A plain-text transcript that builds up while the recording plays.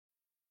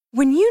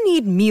When you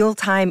need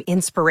mealtime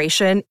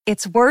inspiration,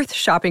 it's worth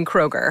shopping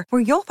Kroger,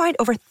 where you'll find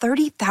over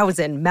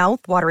 30,000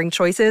 mouth-watering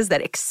choices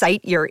that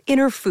excite your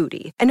inner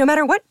foodie. And no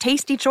matter what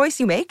tasty choice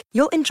you make,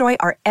 you'll enjoy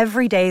our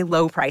everyday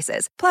low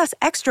prices, plus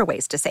extra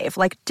ways to save,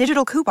 like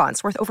digital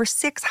coupons worth over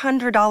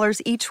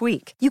 $600 each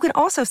week. You can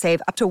also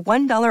save up to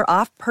 $1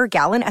 off per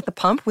gallon at the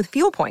pump with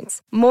fuel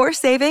points. More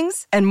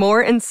savings and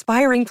more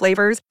inspiring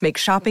flavors make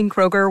shopping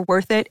Kroger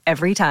worth it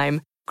every time.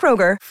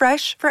 Kroger,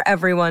 fresh for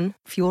everyone.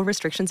 Fuel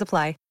restrictions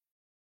apply.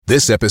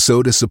 This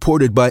episode is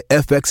supported by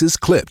FX's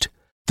Clipped,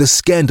 the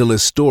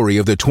scandalous story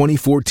of the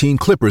 2014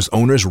 Clippers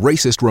owner's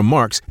racist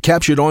remarks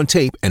captured on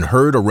tape and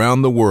heard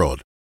around the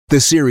world. The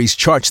series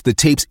charts the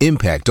tape's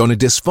impact on a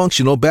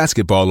dysfunctional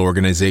basketball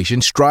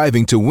organization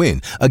striving to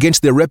win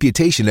against their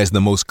reputation as the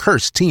most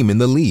cursed team in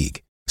the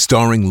league.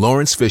 Starring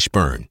Lawrence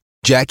Fishburne,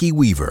 Jackie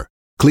Weaver,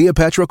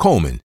 Cleopatra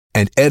Coleman,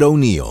 and Ed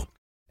O'Neill.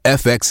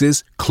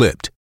 FX's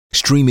Clipped,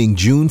 streaming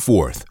June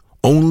 4th,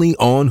 only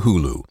on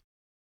Hulu.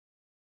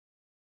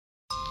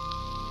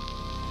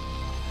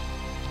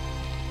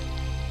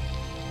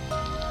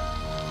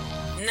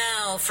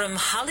 From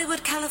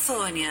Hollywood,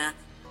 California,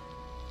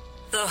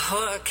 the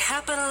horror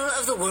capital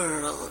of the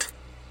world,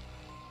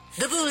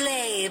 the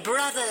Boulet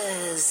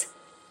brothers,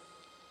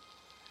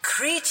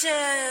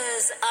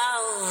 creatures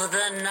of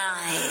the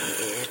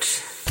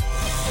night.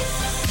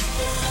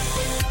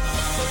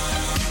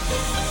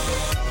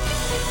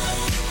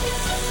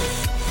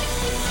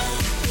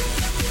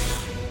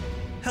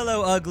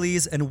 Hello,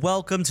 uglies, and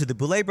welcome to the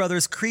Boulet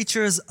brothers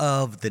Creatures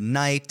of the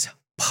Night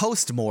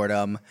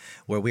Post-Mortem,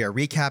 where we are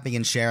recapping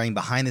and sharing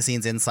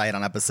behind-the-scenes insight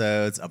on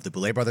episodes of the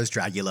Boulet Brothers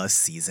Dragula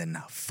Season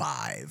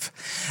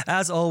 5.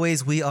 As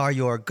always, we are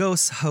your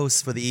ghost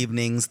hosts for the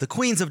evenings, the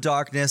Queens of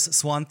Darkness,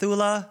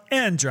 Swanthula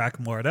and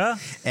Dragula,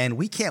 and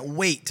we can't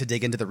wait to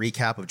dig into the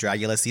recap of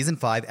Dragula Season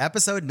 5,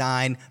 Episode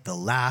 9, The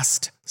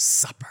Last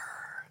Supper.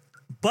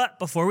 But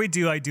before we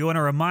do, I do want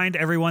to remind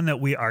everyone that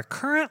we are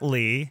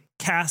currently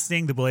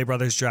casting the Boulet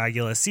Brothers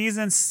Dragula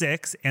Season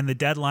 6, and the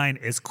deadline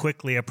is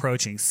quickly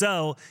approaching.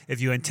 So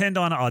if you intend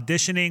on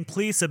auditioning,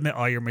 please submit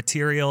all your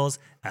materials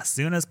as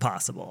soon as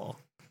possible.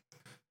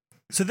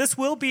 So this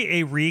will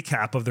be a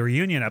recap of the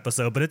reunion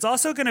episode, but it's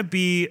also going to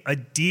be a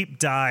deep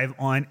dive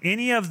on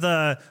any of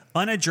the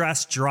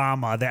unaddressed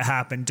drama that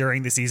happened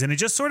during the season and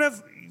just sort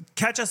of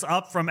catch us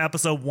up from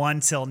episode 1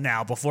 till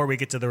now before we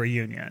get to the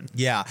reunion.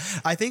 Yeah,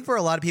 I think for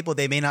a lot of people,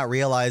 they may not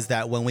realize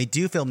that when we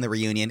do film the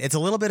reunion, it's a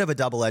little bit of a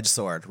double-edged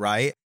sword,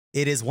 right?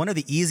 It is one of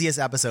the easiest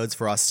episodes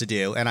for us to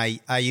do, and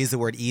I use the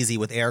word easy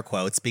with air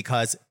quotes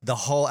because the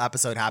whole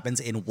episode happens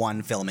in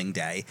one filming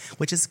day,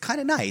 which is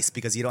kind of nice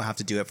because you don't have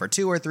to do it for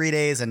 2 or 3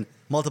 days and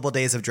multiple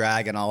days of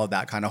drag and all of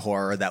that kind of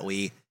horror that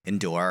we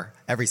endure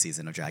every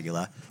season of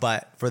Dragula.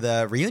 But for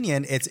the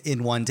reunion, it's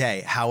in one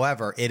day.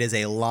 However, it is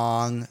a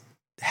long,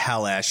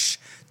 hellish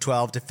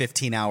 12 to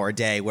 15 hour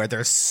day where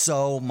there's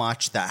so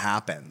much that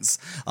happens.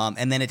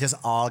 And then it just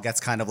all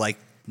gets kind of like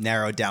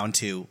narrowed down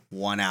to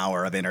 1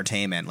 hour of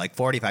entertainment, like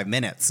 45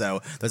 minutes.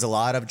 So there's a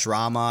lot of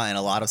drama and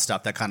a lot of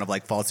stuff that kind of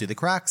like falls through the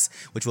cracks,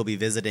 which we'll be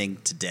visiting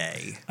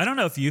today. I don't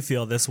know if you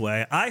feel this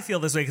way. I feel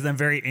this way because I'm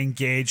very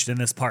engaged in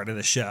this part of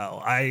the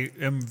show. I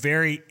am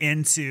very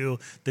into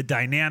the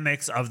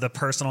dynamics of the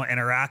personal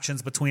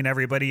interactions between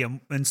everybody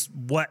and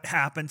what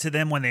happened to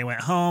them when they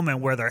went home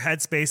and where their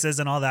headspace is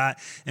and all that.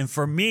 And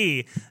for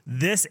me,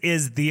 this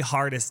is the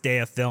hardest day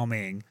of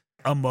filming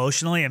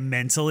emotionally and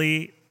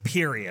mentally,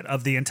 period,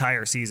 of the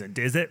entire season.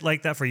 Is it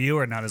like that for you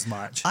or not as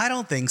much? I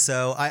don't think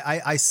so.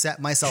 I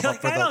set myself up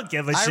for I don't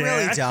give a shit.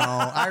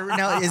 I really don't.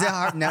 No, is it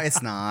hard? No,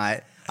 it's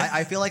not.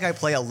 I feel like I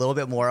play a little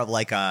bit more of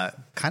like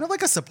a kind of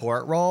like a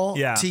support role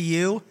to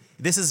you.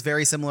 This is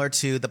very similar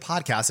to the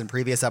podcast in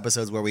previous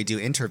episodes where we do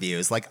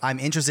interviews. Like, I'm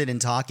interested in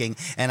talking,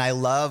 and I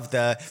love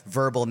the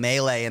verbal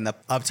melee and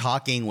of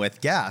talking with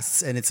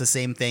guests. And it's the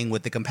same thing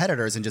with the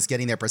competitors and just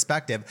getting their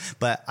perspective.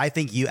 But I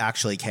think you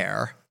actually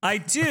care. I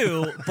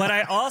do, but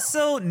I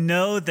also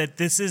know that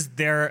this is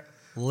their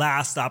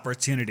last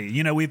opportunity.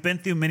 You know, we've been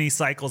through many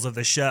cycles of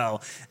the show,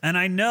 and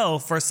I know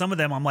for some of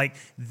them, I'm like,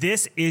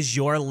 this is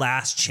your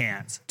last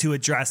chance to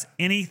address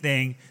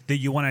anything that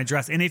you want to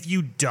address. And if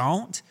you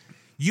don't,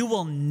 you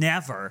will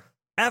never,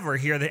 ever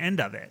hear the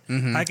end of it.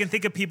 Mm-hmm. I can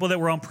think of people that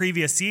were on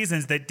previous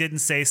seasons that didn't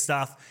say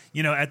stuff,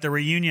 you know, at the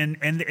reunion,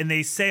 and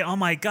they say, oh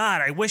my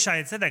God, I wish I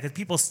had said that, because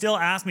people still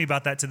ask me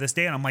about that to this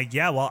day. And I'm like,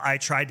 yeah, well, I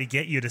tried to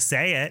get you to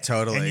say it.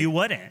 Totally. And you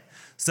wouldn't.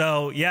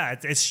 So yeah,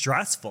 it's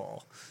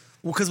stressful.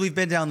 Well, because we've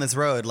been down this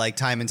road like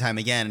time and time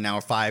again, and now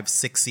 5,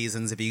 6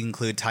 seasons, if you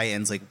include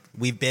Titans, like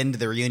we've been to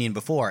the reunion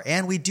before,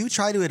 and we do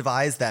try to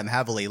advise them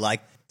heavily,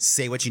 like,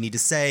 say what you need to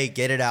say,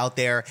 get it out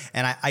there.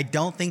 And I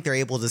don't think they're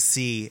able to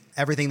see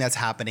everything that's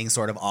happening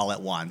sort of all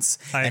at once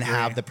and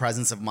have the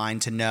presence of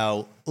mind to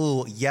know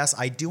ooh, yes,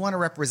 I do want to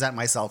represent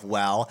myself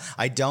well.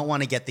 I don't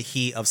want to get the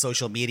heat of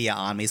social media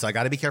on me, so I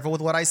got to be careful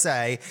with what I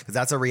say, because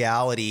that's a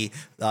reality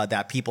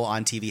that people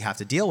on TV have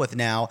to deal with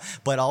now.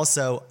 But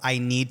also, I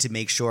need to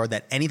make sure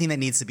that anything that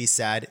needs to be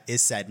said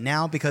is said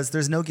now, because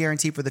there's no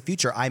guarantee for the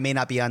future. I may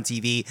not be on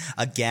TV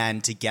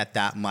again to get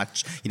that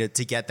much,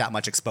 to get that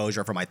much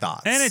exposure for my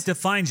thoughts. And it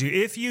defines you.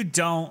 If you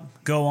don't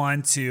go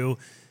on to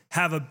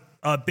have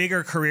a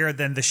bigger career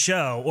than the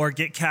show, or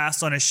get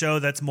cast on a show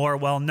that's more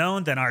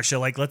well-known than our show,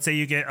 like let's say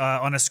you get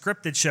on a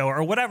scripted show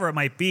or whatever it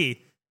might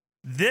be,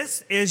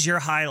 this is your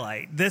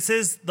highlight. This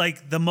is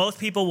like the most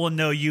people will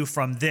know you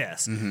from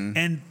this. Mm-hmm.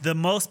 And the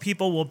most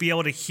people will be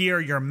able to hear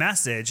your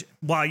message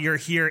while you're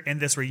here in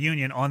this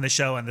reunion on the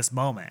show in this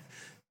moment.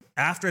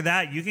 After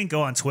that, you can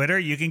go on Twitter,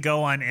 you can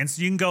go on Insta,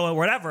 you can go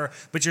whatever,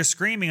 but you're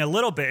screaming a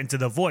little bit into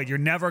the void. You're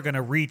never going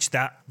to reach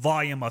that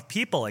volume of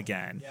people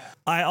again. Yeah.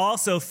 I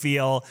also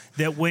feel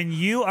that when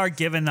you are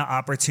given the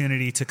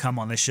opportunity to come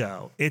on the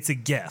show, it's a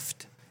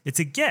gift. It's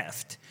a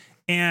gift.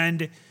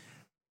 And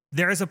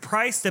there is a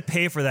price to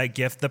pay for that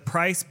gift. The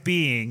price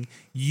being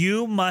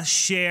you must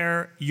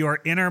share your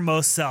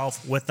innermost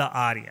self with the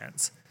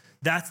audience.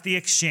 That's the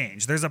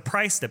exchange. There's a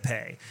price to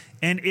pay.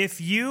 And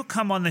if you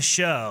come on the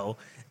show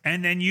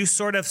and then you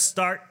sort of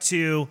start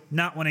to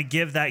not want to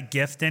give that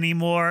gift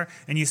anymore,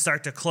 and you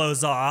start to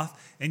close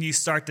off, and you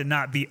start to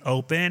not be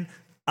open,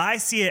 I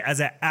see it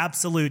as an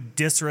absolute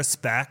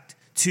disrespect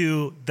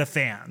to the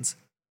fans.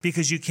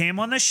 Because you came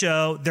on the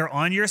show, they're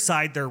on your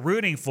side, they're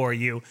rooting for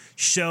you.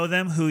 Show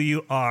them who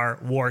you are,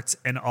 warts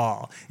and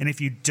all. And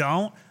if you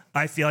don't,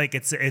 I feel like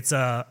it's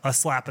a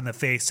slap in the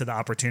face to the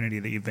opportunity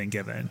that you've been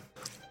given.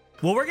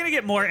 Well, we're going to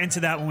get more into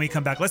that when we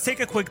come back. Let's take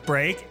a quick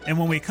break. And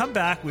when we come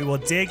back, we will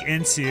dig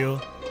into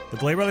the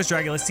Boulet Brothers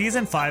Dragula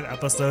Season 5,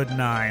 Episode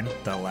 9,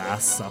 The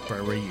Last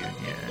Supper Reunion.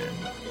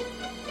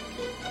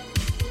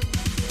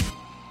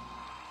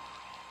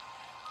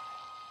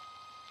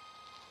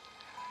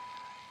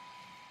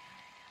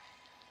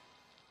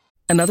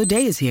 Another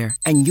day is here,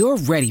 and you're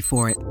ready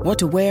for it. What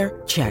to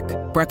wear? Check.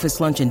 Breakfast,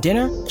 lunch, and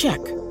dinner?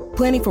 Check.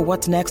 Planning for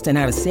what's next and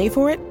how to save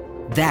for it?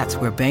 That's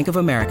where Bank of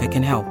America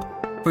can help.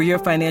 For your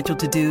financial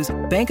to-dos,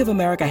 Bank of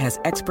America has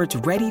experts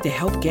ready to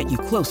help get you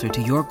closer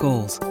to your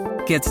goals.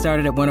 Get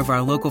started at one of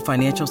our local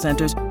financial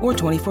centers or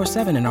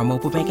 24/7 in our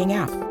mobile banking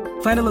app.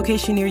 Find a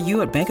location near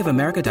you at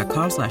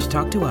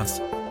bankofamerica.com/talktous.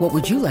 What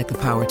would you like the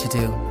power to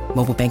do?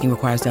 Mobile banking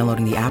requires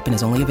downloading the app and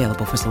is only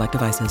available for select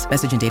devices.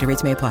 Message and data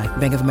rates may apply.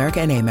 Bank of America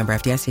N.A., member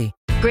FDIC.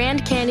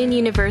 Grand Canyon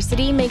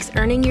University makes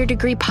earning your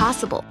degree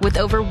possible with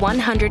over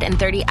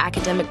 130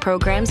 academic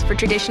programs for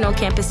traditional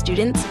campus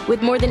students,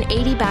 with more than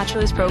 80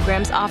 bachelor's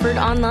programs offered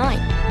online.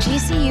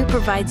 GCU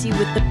provides you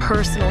with the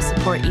personal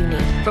support you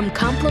need, from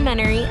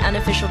complimentary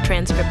unofficial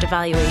transcript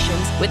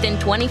evaluations within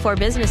 24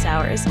 business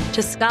hours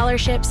to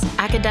scholarships,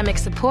 academic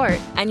support,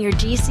 and your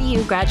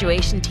GCU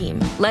graduation team,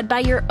 led by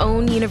your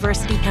own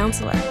university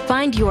counselor.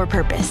 Find your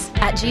purpose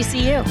at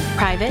GCU.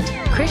 Private,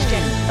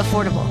 Christian,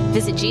 affordable.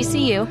 Visit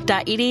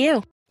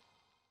gcu.edu.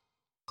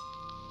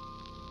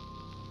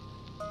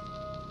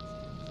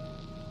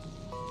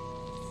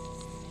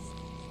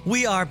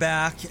 We are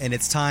back, and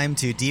it's time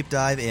to deep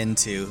dive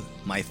into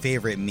my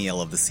favorite meal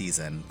of the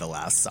season, The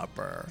Last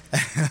Supper.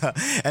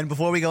 And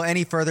before we go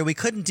any further, we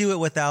couldn't do it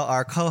without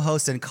our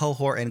co-host and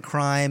cohort in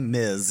crime,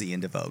 Ms. Ian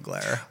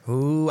DeVogler.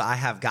 Ooh, I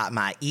have got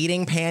my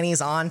eating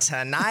panties on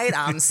tonight.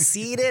 I'm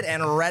seated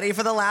and ready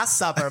for The Last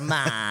Supper,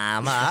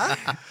 Mama.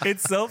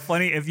 It's so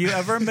funny. If you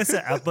ever miss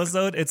an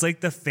episode, it's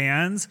like the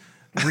fans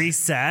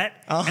reset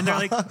and they're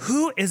like,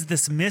 who is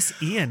this Miss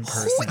Ian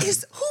person? Who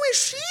is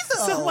she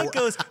though? Someone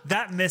goes,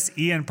 that Miss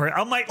Ian person.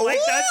 I'm like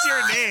that's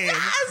your name.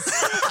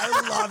 Yes!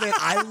 I love it.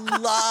 I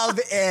love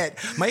it.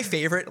 My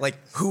favorite,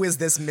 who is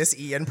this Miss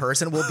Ian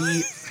person, will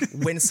be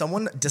when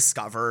someone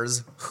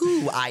discovers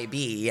who I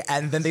be,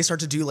 and then they start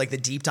to do the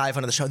deep dive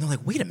onto the show, and they're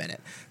like, wait a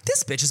minute,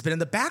 this bitch has been in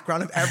the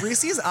background of every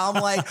season. I'm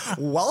like,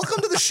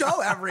 welcome to the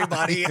show,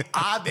 everybody.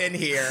 I've been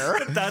here.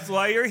 That's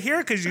why you're here,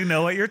 because you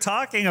know what you're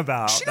talking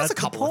about. She knows a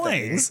couple of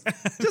things.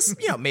 Just,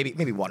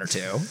 maybe one or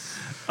two.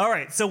 All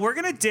right, so we're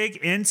going to dig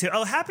into...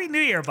 Oh, Happy New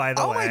Year, by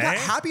the way. Oh, my God.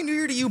 Happy New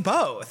Year to you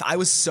both. I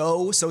was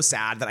so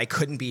sad that I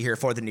couldn't be here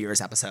for the New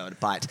Year's episode,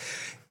 but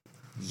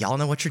y'all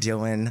know what you're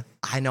doing.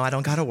 I know I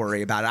don't got to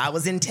worry about it. I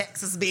was in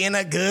Texas being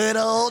a good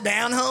old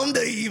down-home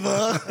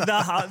diva.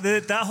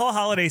 That whole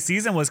holiday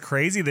season was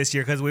crazy this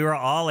year because we were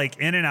all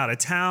in and out of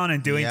town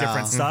and doing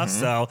different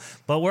stuff.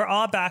 But we're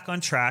all back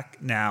on track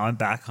now and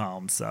back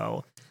home.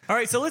 So, all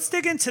right, so let's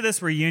dig into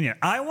this reunion.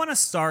 I want to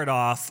start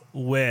off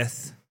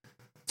with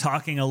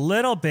talking a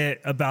little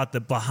bit about the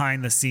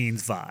behind the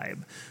scenes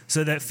vibe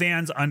so that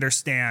fans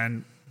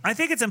understand. I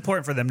think it's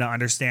important for them to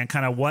understand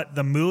kind of what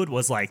the mood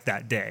was like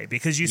that day,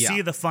 because you see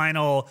the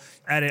final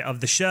edit of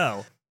the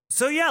show.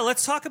 So yeah,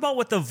 let's talk about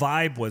what the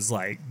vibe was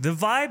like. The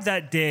vibe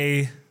that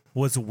day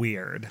was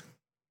weird.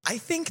 I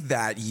think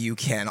that you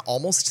can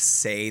almost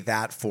say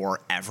that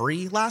for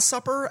every Last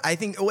Supper. I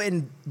think,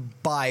 and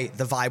by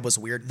the vibe was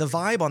weird, the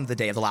vibe on the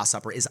day of the Last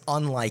Supper is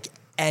unlike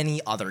any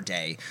other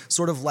day.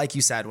 Sort of like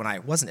you said when I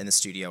wasn't in the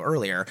studio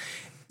earlier,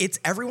 it's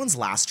everyone's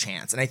last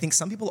chance. And I think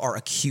some people are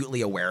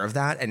acutely aware of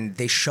that, and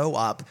they show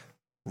up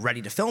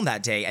ready to film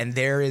that day, and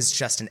there is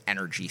just an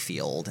energy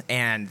field.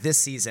 And this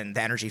season,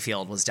 the energy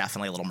field was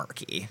definitely a little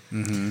murky.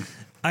 Mm-hmm.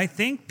 I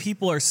think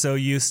people are so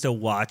used to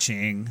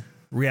watching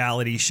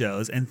reality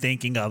shows and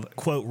thinking of,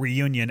 quote,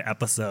 reunion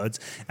episodes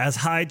as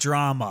high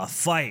drama,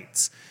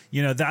 fights.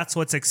 You know, that's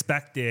what's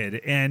expected.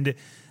 And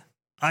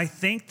I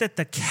think that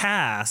the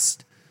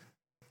cast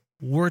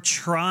were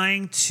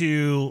trying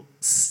to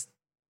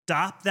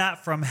stop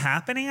that from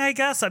happening, I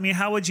guess. I mean,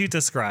 how would you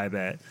describe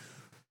it?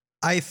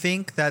 I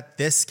think that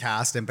this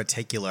cast in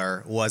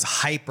particular was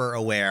hyper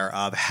aware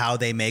of how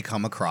they may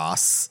come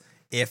across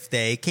if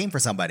they came for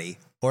somebody,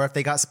 or if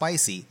they got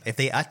spicy, if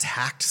they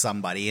attacked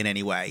somebody in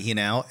any way, you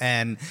know?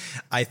 And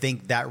I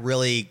think that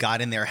really got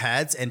in their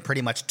heads and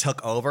pretty much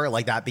took over.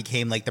 Like, that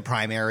became like the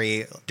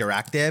primary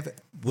directive,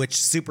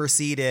 which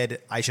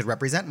superseded, I should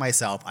represent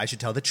myself, I should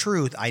tell the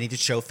truth, I need to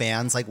show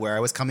fans like where I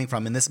was coming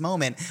from in this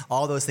moment.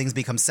 All those things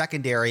become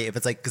secondary if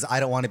it's like, because I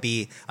don't want to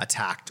be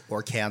attacked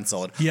or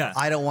canceled. Yeah.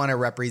 I don't want to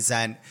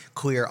represent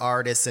queer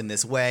artists in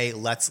this way.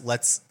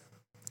 Let's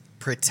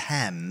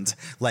pretend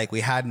like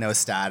we had no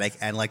static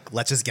and like,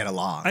 let's just get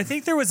along. I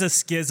think there was a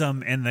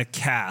schism in the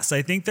cast.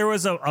 I think there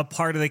was a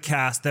part of the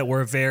cast that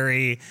were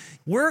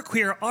we're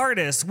queer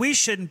artists, we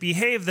shouldn't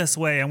behave this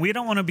way, and we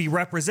don't want to be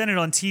represented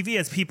on TV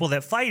as people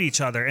that fight each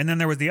other. And then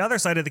there was the other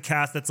side of the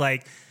cast that's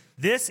like,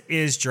 this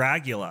is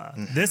Dragula.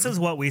 Mm-hmm. This is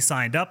what we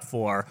signed up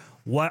for.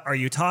 What are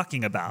you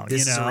talking about?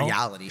 This is a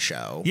reality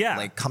show. Yeah.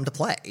 Like, come to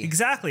play.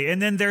 Exactly.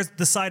 And then there's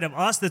the side of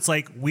us that's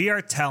like, we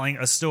are telling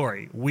a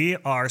story. We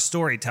are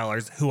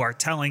storytellers who are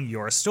telling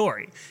your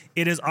story.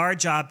 It is our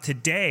job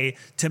today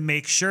to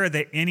make sure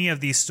that any of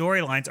these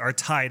storylines are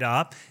tied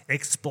up,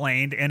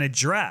 explained, and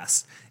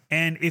addressed.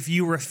 And if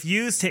you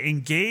refuse to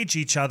engage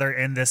each other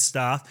in this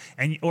stuff,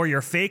 or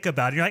you're fake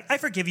about it, you're like, I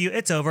forgive you,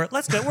 it's over,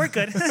 let's go, we're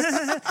good.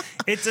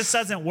 It just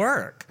doesn't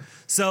work.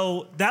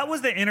 So that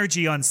was the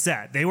energy on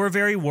set. They were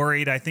very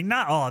worried. I think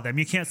not all of them.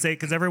 You can't say,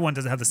 because everyone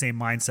doesn't have the same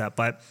mindset,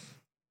 but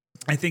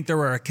I think there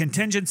were a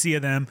contingency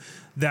of them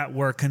that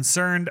were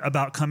concerned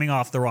about coming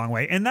off the wrong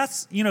way. And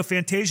that's,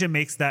 Fantasia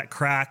makes that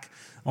crack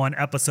on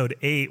episode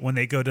 8 when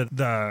they go to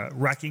the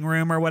wrecking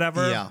room or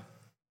whatever. Yeah.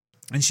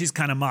 And she's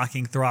kind of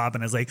mocking Throb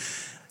and is like,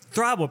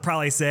 Throb will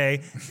probably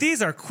say,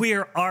 these are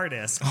queer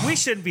artists. We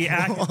shouldn't be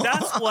acting.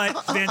 That's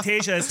what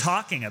Fantasia is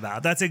talking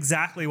about. That's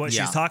exactly what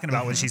she's talking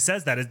about when she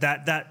says that, is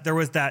that there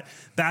was that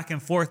back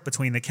and forth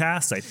between the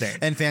cast, I think.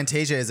 And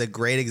Fantasia is a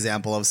great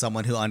example of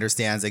someone who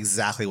understands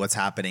exactly what's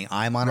happening.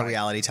 I'm on a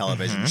reality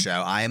television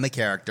show. I am a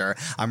character.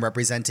 I'm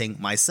representing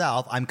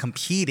myself. I'm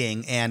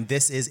competing, and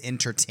this is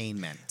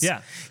entertainment.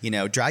 Yeah.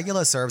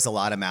 Dragula serves a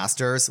lot of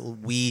masters.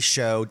 We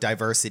show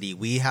diversity.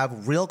 We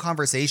have real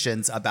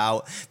conversations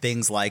about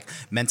things like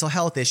mental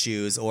health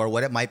issues, or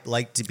what it might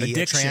like to be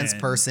addiction. A trans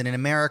person in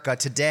America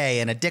today,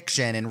 and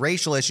addiction and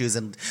racial issues,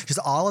 and just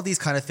all of these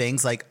kind of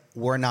things. Like,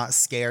 we're not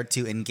scared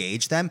to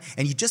engage them.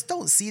 And you just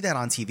don't see that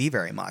on TV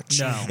very much.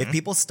 No. If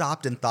people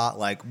stopped and thought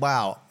like,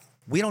 wow,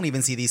 we don't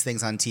even see these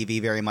things on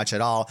TV very much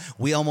at all.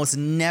 We almost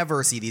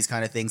never see these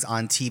kind of things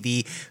on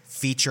TV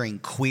featuring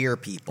queer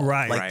people.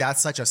 Right. Like,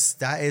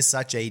 that is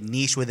such a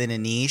niche within a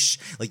niche.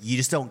 Like, you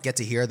just don't get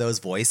to hear those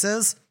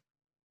voices.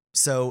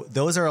 So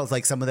those are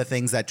like some of the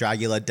things that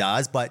Dragula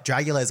does, but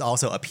Dragula is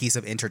also a piece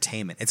of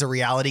entertainment. It's a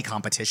reality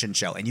competition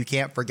show, and you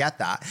can't forget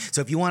that.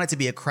 So if you want it to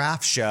be a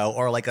craft show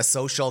or like a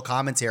social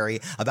commentary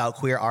about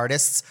queer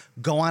artists,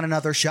 go on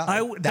another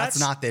show. That's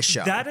not this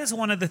show. That is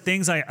one of the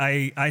things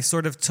I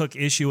sort of took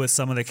issue with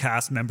some of the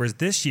cast members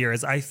this year,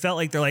 is I felt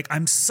like they're like,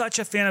 I'm such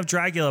a fan of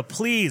Dragula.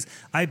 Please,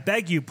 I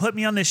beg you, put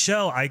me on this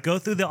show. I go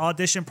through the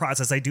audition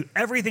process. I do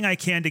everything I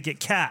can to get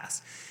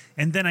cast.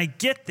 And then I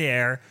get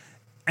there,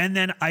 and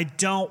then I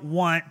don't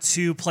want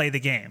to play the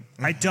game.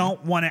 Mm-hmm. I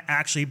don't want to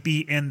actually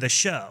be in the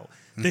show.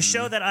 The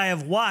show that I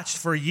have watched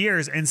for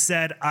years and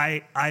said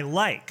I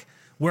like,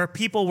 where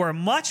people were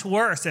much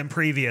worse in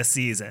previous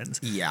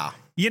seasons. Yeah.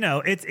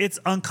 It's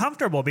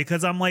uncomfortable,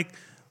 because I'm like,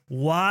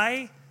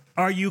 why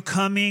are you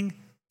coming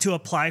to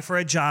apply for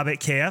a job at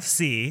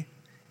KFC?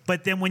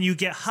 But then when you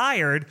get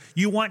hired,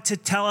 you want to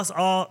tell us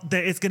all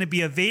that it's going to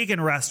be a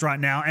vegan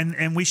restaurant now,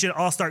 and we should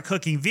all start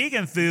cooking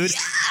vegan food.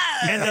 Yes!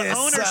 And the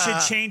owner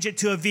should change it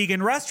to a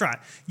vegan restaurant.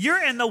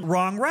 You're in the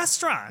wrong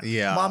restaurant.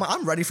 Yeah. Mama,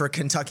 I'm ready for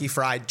Kentucky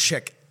Fried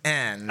Chicken.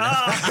 But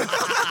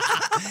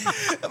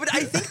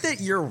I think that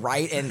you're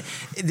right, and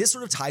this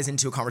sort of ties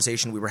into a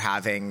conversation we were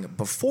having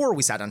before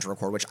we sat down to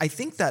record, which I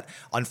think that,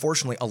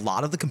 unfortunately, a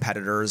lot of the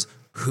competitors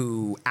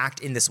who act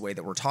in this way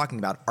that we're talking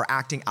about are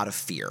acting out of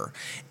fear.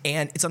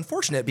 And it's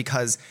unfortunate,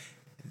 because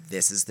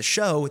this is the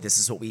show, this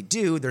is what we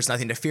do, there's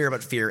nothing to fear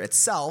but fear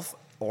itself,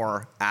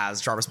 or,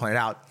 as Jarvis pointed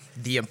out,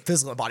 the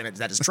physical embodiment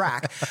that is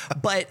drag.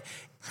 But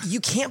you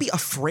can't be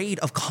afraid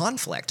of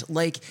conflict.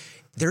 Like,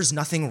 there's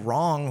nothing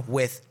wrong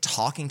with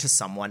talking to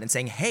someone and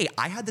saying, hey,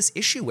 I had this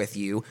issue with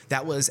you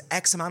that was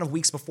X amount of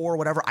weeks before,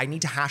 whatever. I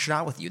need to hash it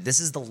out with you. This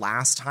is the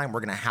last time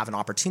we're going to have an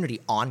opportunity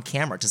on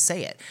camera to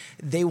say it.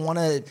 They want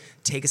to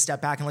take a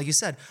step back and, like you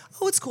said,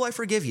 oh, it's cool, I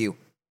forgive you.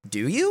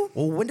 Do you?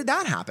 Well, when did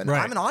that happen?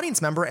 Right. I'm an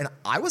audience member and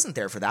I wasn't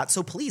there for that.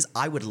 So please,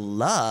 I would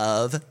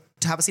love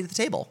to have a seat at the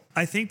table.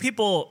 I think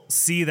people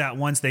see that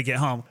once they get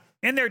home.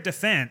 In their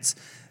defense,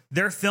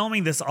 they're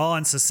filming this all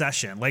in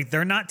succession. Like,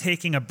 they're not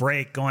taking a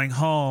break, going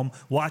home,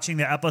 watching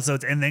the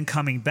episodes, and then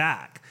coming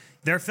back.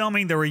 They're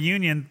filming the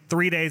reunion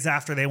 3 days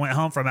after they went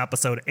home from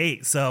episode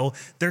 8. So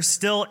they're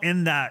still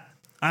in that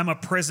I'm a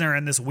prisoner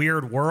in this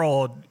weird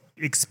world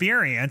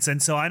experience.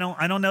 And so I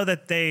don't know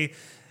that they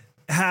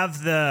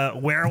have the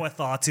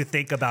wherewithal to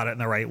think about it in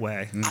the right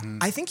way.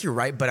 I think you're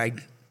right, but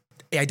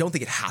I don't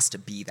think it has to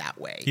be that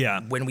way.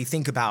 Yeah. When we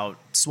think about,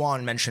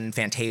 Swan mentioned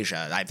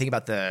Fantasia, I think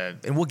about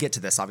and we'll get to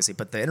this obviously,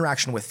 but the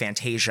interaction with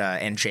Fantasia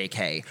and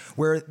JK,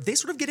 where they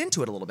sort of get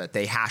into it a little bit.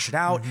 They hash it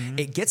out.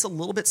 It gets a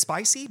little bit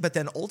spicy, but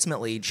then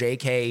ultimately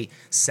JK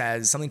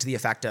says something to the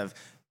effect of,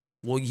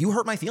 well, you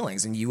hurt my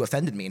feelings and you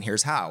offended me and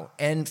here's how.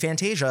 And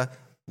Fantasia,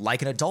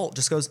 like an adult,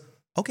 just goes,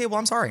 okay, well,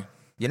 I'm sorry.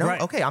 You know,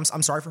 Right. okay, I'm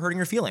sorry for hurting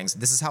your feelings.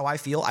 This is how I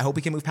feel. I hope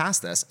we can move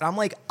past this. And I'm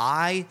like,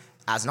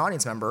 as an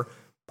audience member,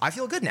 I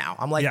feel good now.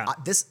 I'm like, Yeah.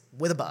 this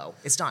with a bow.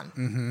 It's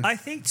done. I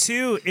think,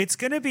 too, it's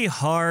going to be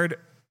hard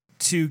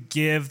to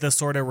give the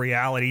sort of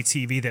reality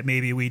TV that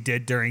maybe we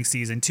did during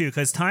season 2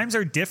 because times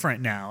are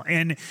different now.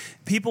 And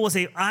people will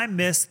say, I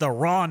miss the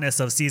rawness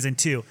of season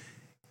 2.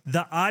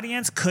 The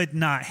audience could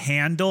not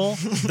handle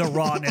the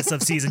rawness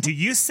of season 2.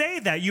 You say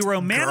that, you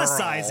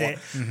romanticize Girl.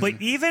 it, but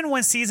even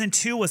when season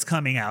 2 was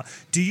coming out,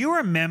 do you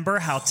remember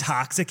how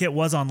toxic it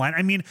was online?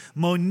 I mean,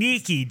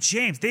 Monique,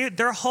 James,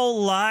 their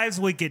whole lives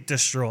would get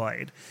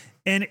destroyed.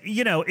 And,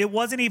 you know, it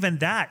wasn't even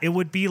that. It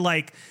would be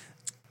like,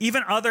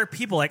 even other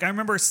people, like I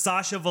remember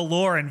Sasha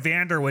Velour and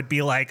Vander would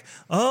be like,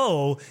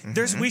 "Oh,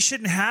 we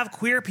shouldn't have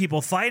queer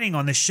people fighting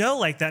on the show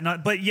like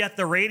that." But yet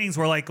the ratings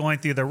were like going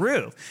through the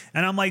roof.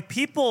 And I'm like,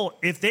 people,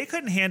 if they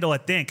couldn't handle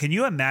it then, can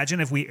you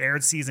imagine if we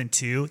aired season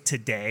 2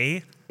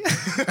 today?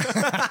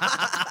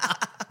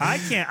 I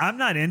can't. I'm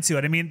not into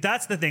it. I mean,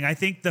 that's the thing. I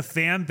think the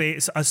fan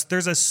base.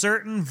 There's a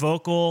certain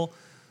vocal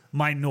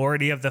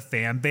minority of the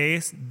fan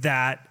base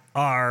that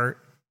are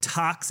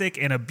toxic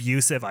and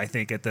abusive. I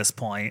think at this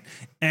point,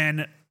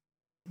 and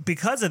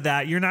because of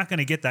that, you're not going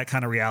to get that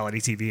kind of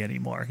reality TV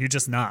anymore. You're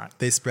just not.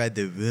 They spread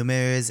the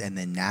rumors and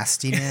the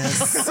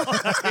nastiness.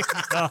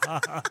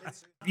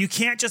 You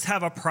can't just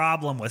have a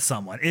problem with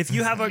someone. If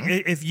you have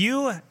if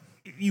you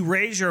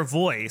raise your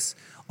voice,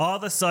 all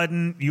of a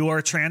sudden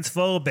you're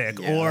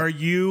transphobic or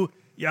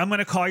I'm going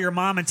to call your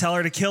mom and tell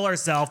her to kill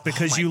herself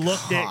because you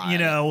looked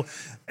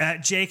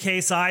at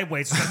JK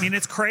sideways. I mean,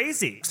 it's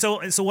crazy.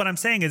 So what I'm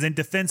saying is, in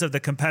defense of the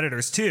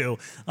competitors too,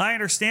 I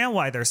understand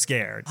why they're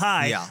scared.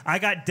 I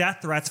got death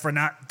threats for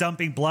not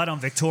dumping blood on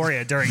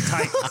Victoria during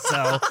Titans.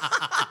 So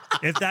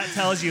if that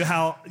tells you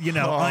how,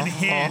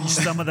 unhinged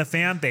some of the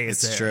fan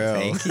base is. It's true.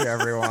 Thank you,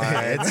 everyone.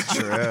 It's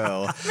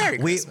true. Merry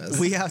Christmas.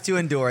 We have to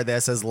endure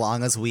this as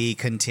long as we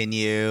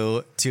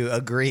continue to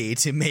agree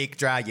to make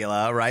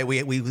Dragula, right?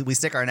 We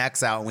stick our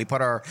necks out and we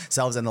put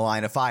ourselves in the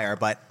line of fire,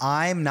 but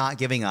I'm not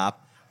giving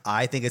up.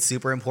 I think it's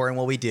super important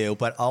what we do,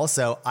 but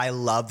also I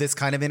love this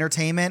kind of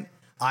entertainment.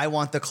 I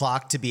want the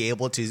clock to be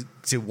able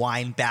to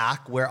wind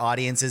back where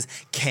audiences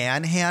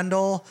can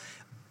handle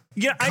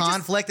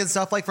conflict and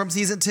stuff like from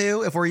season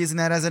 2. If we're using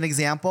that as an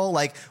example,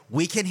 like,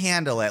 we can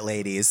handle it,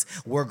 ladies.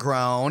 We're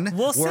grown,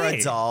 we're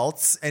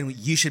adults, and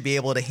you should be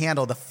able to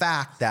handle the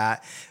fact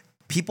that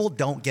people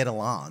don't get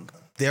along.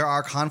 There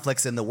are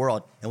conflicts in the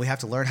world, and we have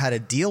to learn how to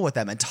deal with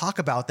them and talk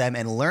about them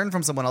and learn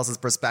from someone else's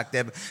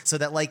perspective so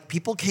that, like,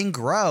 people can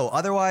grow.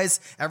 Otherwise,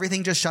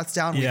 everything just shuts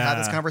down. We've had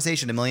this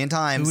conversation a million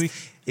times.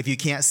 If you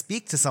can't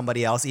speak to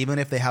somebody else, even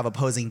if they have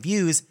opposing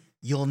views,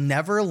 you'll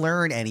never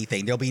learn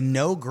anything. There'll be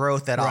no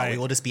growth at all. We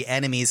will just be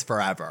enemies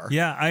forever.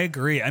 Yeah, I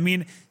agree. I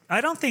mean,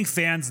 I don't think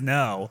fans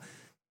know.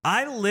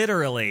 I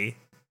literally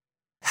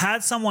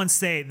had someone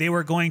say they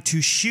were going to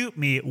shoot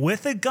me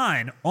with a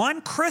gun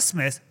on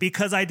Christmas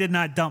because I did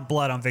not dump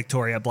blood on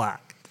Victoria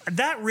Black.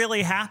 That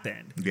really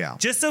happened. Yeah.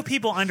 Just so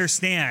people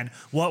understand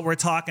what we're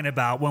talking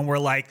about when we're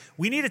like,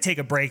 we need to take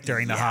a break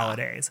during the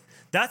holidays.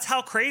 That's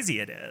how crazy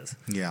it is.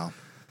 Yeah.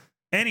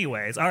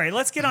 Anyways, all right,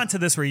 let's get on to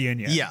this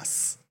reunion.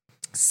 Yes.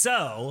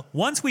 So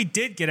once we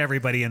did get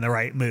everybody in the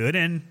right mood,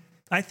 and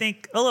I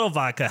think a little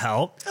vodka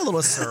helped. A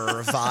little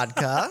Sir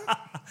vodka.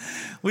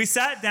 We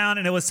sat down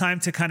and it was time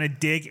to kind of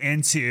dig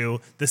into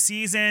the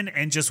season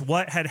and just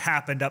what had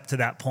happened up to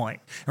that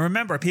point. And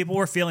remember, people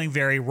were feeling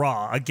very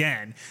raw.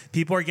 Again,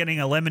 people are getting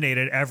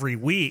eliminated every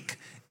week.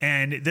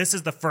 And this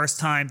is the first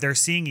time they're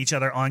seeing each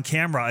other on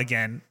camera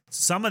again.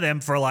 Some of them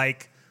for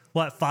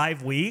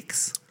 5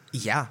 weeks?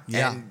 Yeah.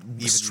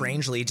 And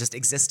strangely just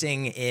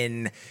existing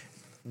in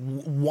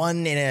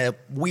a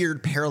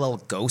weird parallel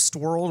ghost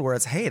world where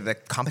it's, hey, the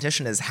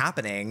competition is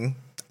happening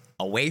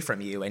away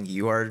from you and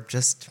you are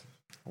just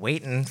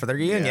waiting for the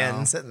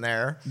reunion, sitting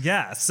there.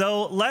 Yeah.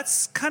 So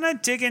let's kind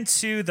of dig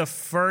into the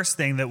first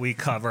thing that we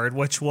covered,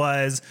 which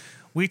was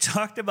we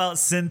talked about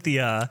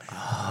Cynthia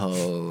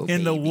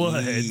in the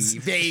woods.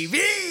 Baby!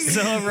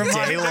 So a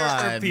reminder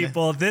Day for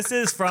people, this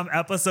is from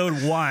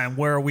episode 1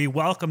 where we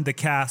welcomed the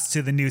cast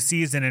to the new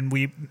season and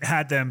we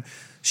had them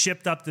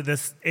shipped up to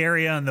this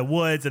area in the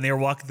woods, and they were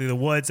walking through the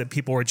woods, and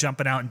people were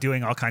jumping out and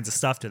doing all kinds of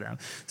stuff to them.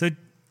 So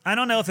I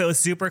don't know if it was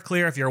super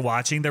clear if you're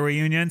watching the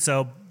reunion.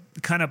 So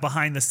kind of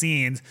behind the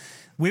scenes,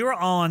 we were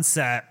all on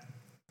set.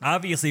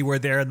 Obviously, we're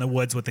there in the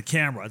woods with the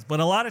cameras, but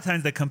a lot of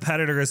times the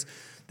competitors,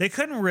 they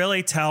couldn't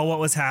really tell what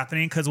was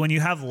happening because when you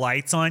have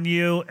lights on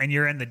you and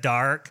you're in the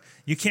dark,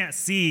 you can't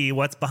see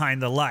what's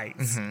behind the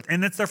lights.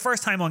 And it's their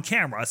first time on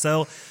camera.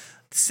 So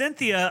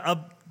Cynthia,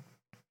 a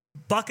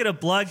bucket of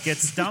blood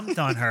gets dumped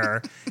on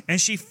her and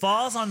she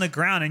falls on the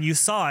ground, and you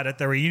saw it at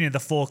the reunion, the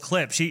full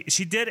clip. She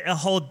did a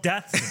whole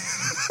death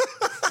scene.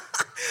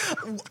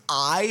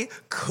 I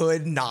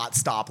could not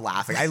stop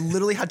laughing. I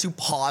literally had to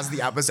pause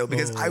the episode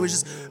because I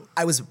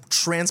was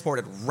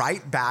transported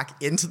right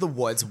back into the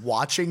woods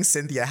watching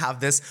Cynthia have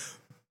this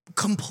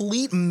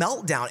complete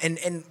meltdown,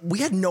 and we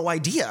had no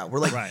idea. We're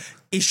like,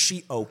 is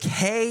she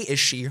okay? Is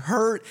she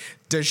hurt?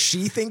 Does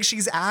she think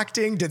she's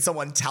acting? Did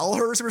someone tell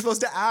her she was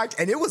supposed to act?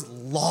 And it was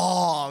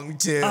long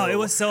too. Oh, it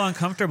was so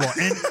uncomfortable.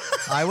 And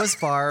I was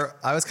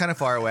kind of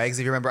far away because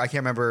if you remember, I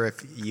can't remember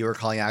if you were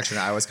calling action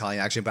or I was calling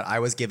action, but I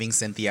was giving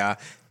Cynthia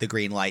the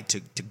green light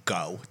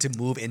to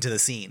move into the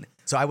scene.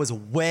 So I was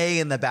way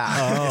in the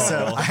back.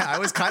 So I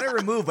was kind of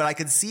removed, but I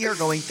could see her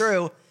going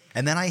through.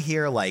 And then I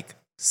hear like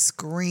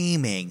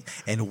screaming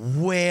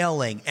and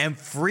wailing and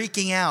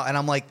freaking out. And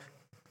I'm like,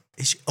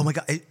 is she, oh my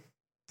God. I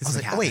was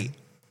like, oh, wait,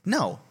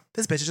 no,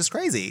 this bitch is just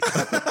crazy.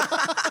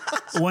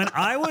 When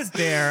I was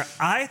there,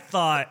 I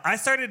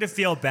started to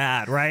feel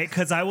bad, right?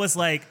 Because I was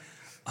like,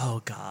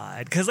 oh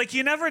God. Because like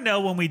you never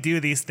know when we do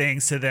these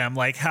things to them,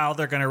 like how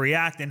they're going to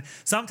react. And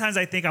sometimes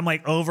I think I'm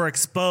like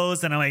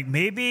overexposed and I'm like,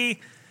 maybe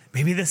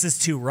this is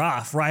too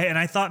rough, right? And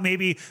I thought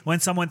maybe when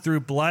someone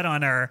threw blood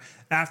on her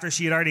after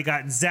she had already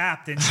gotten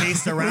zapped and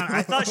chased around,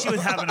 I thought she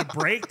was having a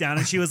breakdown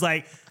and she was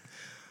like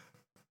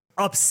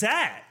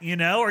upset, you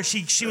know, or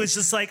she was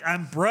just like,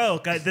 I'm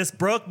broke. This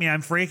broke me.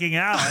 I'm freaking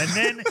out.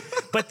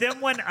 But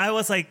then when I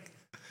was like,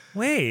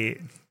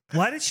 wait,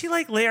 why did she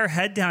like lay her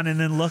head down and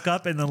then look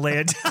up and then lay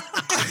it down?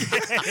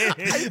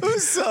 It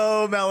was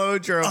so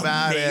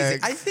melodramatic. Amazing.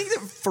 I think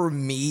that for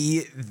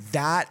me,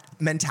 that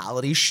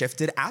mentality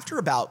shifted after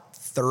about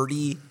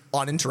 30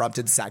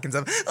 uninterrupted seconds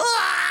of,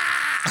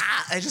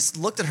 I just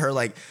looked at her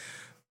like,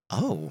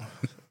 oh,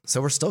 so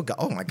we're still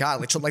oh my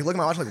God. Like, look at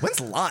my watch, like, when's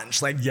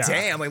lunch? Like,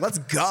 damn, like, let's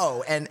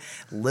go. And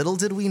little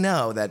did we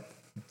know that,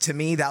 to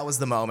me, that was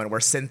the moment where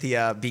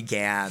Cynthia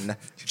began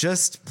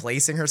just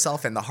placing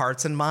herself in the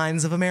hearts and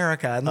minds of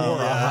America and the world.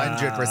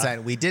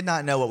 100%. We did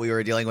not know what we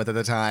were dealing with at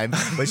the time,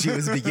 but she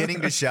was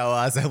beginning to show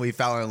us, and we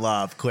fell in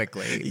love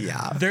quickly.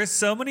 Yeah. There's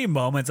so many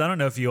moments, I don't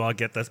know if you all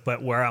get this,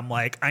 but where I'm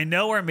like, I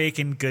know we're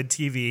making good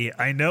TV.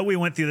 I know we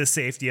went through the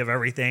safety of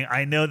everything.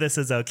 I know this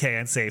is okay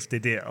and safe to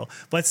do.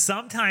 But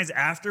sometimes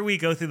after we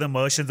go through the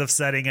motions of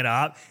setting it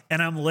up,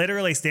 and I'm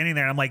literally standing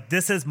there and I'm like,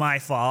 this is my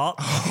fault,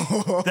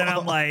 then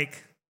I'm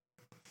like,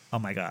 oh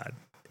my God,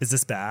 is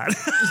this bad?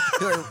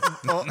 Do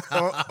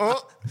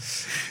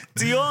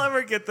you all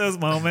ever get those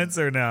moments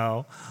or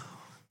no?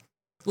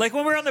 Like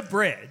when we're on the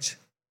bridge.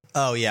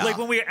 Oh, yeah. Like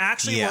when we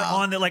actually were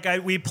on the, like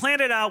we planned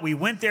it out, we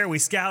went there, we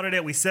scouted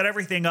it, we set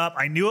everything up.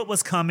 I knew it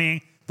was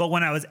coming, but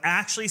when I was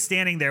actually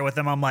standing there with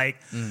them, I'm like,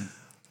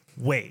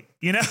 wait,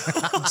 you know?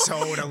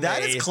 Totally.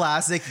 That is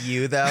classic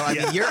you, though. I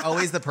mean, you're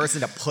always the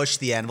person to push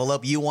the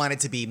envelope. You want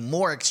it to be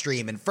more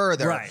extreme and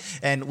further. Right.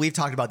 And we've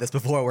talked about this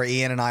before where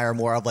Ian and I are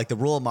more of like the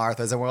rule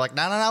Marthas, and we're like,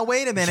 no,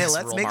 wait a minute. Yes,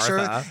 let's rule make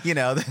Martha. sure, you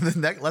know,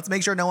 let's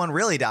make sure no one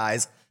really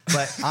dies.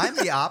 But I'm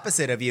the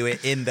opposite of you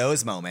in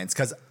those moments,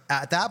 because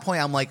at that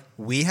point, I'm like,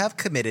 we have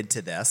committed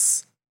to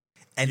this.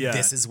 And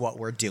this is what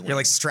we're doing. You're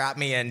like, strap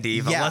me in,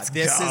 diva. Yeah, Let's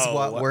this go. is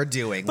what we're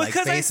doing. Because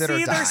like, face I it or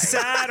see die. they're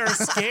sad or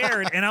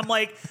scared, and I'm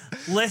like,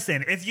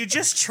 listen, if you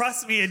just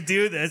trust me and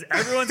do this,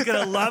 everyone's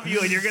going to love you,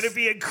 and you're going to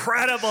be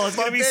incredible. It's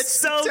going to be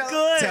so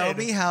good. Tell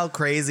me how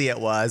crazy it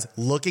was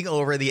looking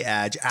over the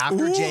edge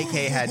after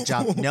JK had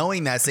jumped,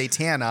 knowing that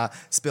Satana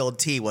spilled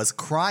tea, was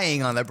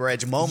crying on the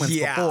bridge moments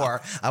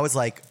before. I was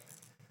like,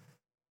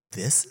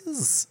 this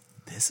is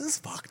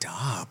fucked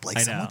up. Like,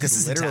 someone could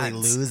literally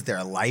lose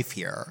their life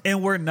here.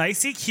 And we're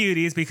nicey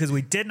cuties because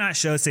we did not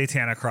show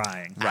Satana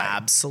crying. Right.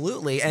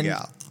 Absolutely. And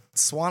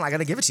Swan, I got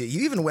to give it to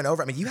you. You even went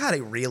over, I mean, you had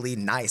a really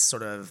nice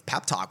sort of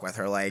pep talk with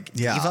her. Like,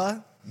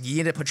 Diva, you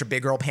need to put your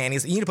big girl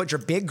panties, you need to put your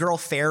big girl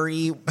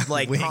fairy,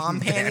 like,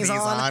 prom panties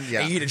on.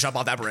 And you need to jump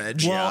off that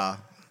bridge. Well,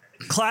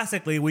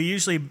 classically, we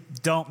usually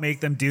don't make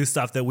them do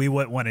stuff that we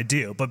wouldn't want to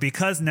do. But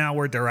because now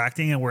we're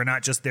directing and we're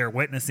not just there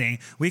witnessing,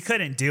 we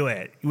couldn't do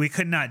it. We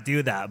could not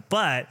do that.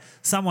 But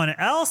someone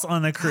else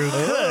on the crew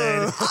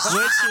could,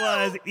 which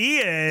was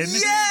Ian.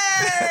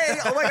 Yay!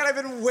 Oh my God, I've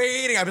been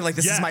waiting. I've been like,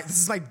 this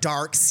is my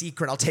dark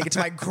secret. I'll take it to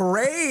my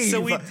grave.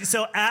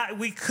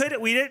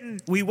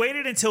 We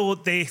waited until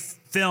they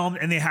filmed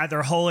and they had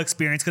their whole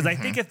experience, because I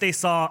think if they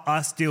saw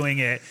us doing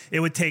it, it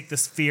would take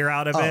this fear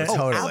out of it.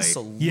 Totally.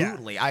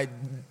 Absolutely. Yeah.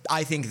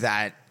 I think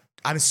that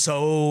I'm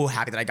so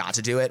happy that I got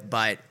to do it,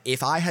 but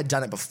if I had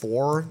done it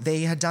before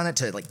they had done it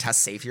to like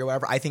test safety or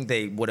whatever, I think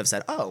they would have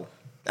said, oh,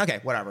 okay,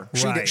 whatever.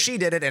 Right. She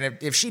did it, and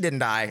if she didn't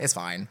die, it's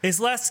fine. It's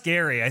less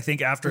scary, I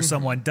think, after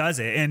someone does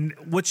it, and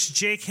which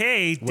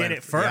JK did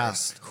it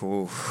first.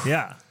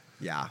 Yeah.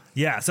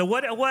 Yeah. So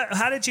what?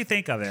 How did you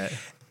think of it?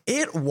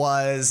 It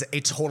was a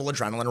total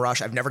adrenaline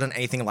rush. I've never done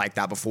anything like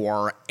that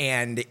before,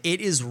 and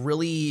it is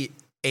really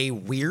a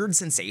weird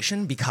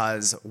sensation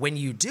because when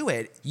you do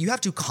it, you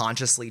have to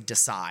consciously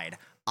decide,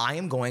 I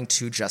am going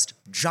to just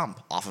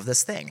jump off of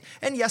this thing.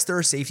 And yes, there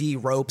are safety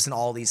ropes and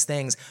all these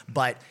things,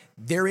 but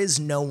there is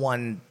no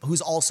one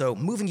who's also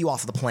moving you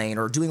off of the plane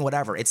or doing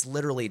whatever. It's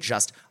literally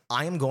just,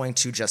 I am going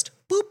to just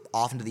boop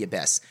off into the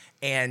abyss.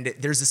 And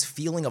there's this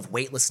feeling of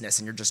weightlessness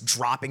and you're just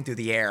dropping through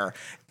the air.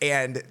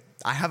 And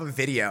I have a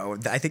video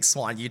that I think,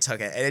 Swan, you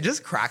took it, and it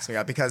just cracks me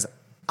up because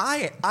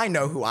I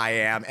know who I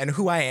am, and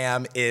who I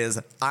am is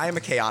I am a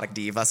chaotic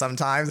diva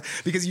sometimes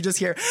because you just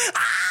hear, yes,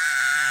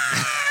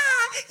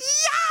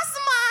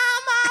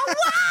 mama, work!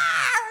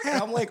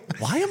 And I'm like,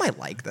 why am I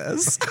like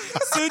this?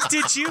 So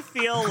did you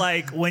feel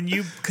like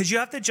because you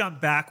have to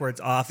jump backwards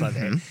off of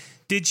it,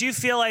 did you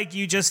feel like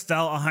you just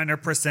felt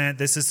 100%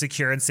 this is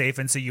secure and safe,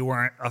 and so you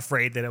weren't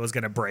afraid that it was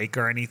going to break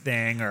or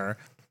anything? Or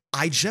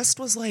I just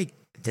was like,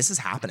 this is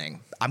happening.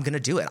 I'm going to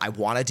do it. I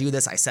want to do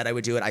this. I said I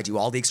would do it. I do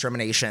all the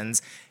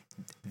exterminations.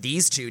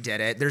 These two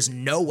did it. There's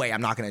no way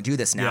I'm not going to do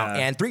this now.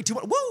 Yeah. And 3, 2,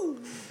 1,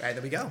 woo! And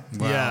there we go.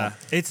 Wow. Yeah,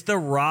 it's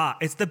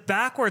the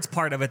backwards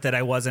part of it that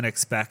I wasn't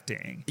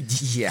expecting.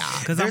 Yeah.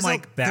 Because I'm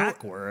like,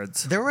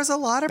 backwards. There was a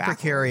lot of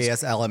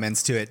precarious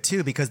elements to it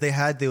too, because they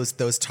had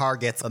those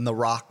targets on the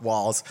rock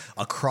walls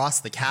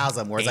across the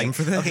chasm where it's Aim like,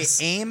 for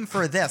this. okay, aim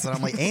for this. And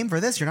I'm like, aim for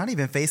this? You're not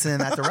even facing in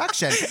that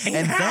direction.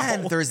 And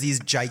then there's these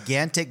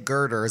gigantic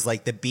girders,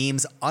 like the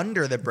beams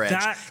under the bridge,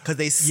 because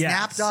they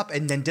snapped up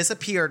and then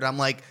disappeared. And I'm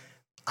like,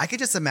 I could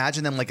just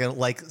imagine them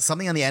like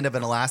something on the end of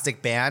an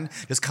elastic band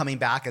just coming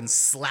back and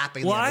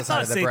slapping the other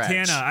side of the bridge.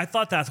 Satana, I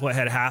thought that's what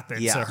had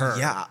happened to her.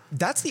 Yeah,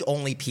 that's the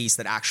only piece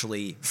that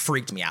actually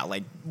freaked me out.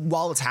 Like,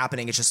 while it's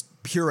happening, it's just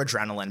pure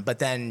adrenaline, but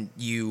then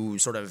you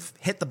sort of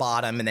hit the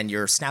bottom and then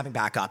you're snapping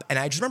back up. And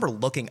I just remember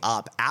looking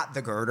up at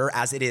the girder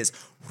as it is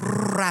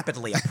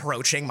rapidly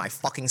approaching my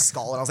fucking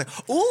skull. And I was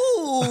like,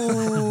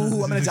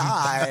 ooh, I'm going to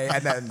die.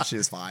 And then she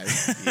was fine.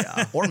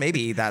 Yeah. Or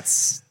maybe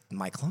that's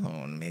my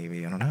clone,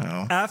 maybe. I don't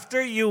know.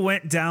 After you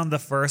went down the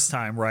first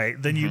time,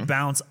 right? Then you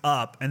bounce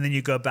up and then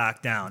you go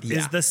back down. Yeah.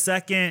 Is the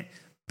second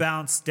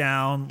bounce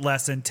down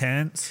less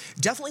intense?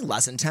 Definitely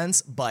less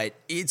intense, but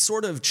it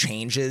sort of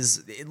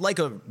changes like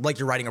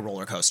you're riding a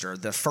roller coaster.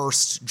 The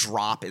first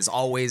drop is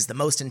always the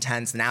most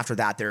intense, and after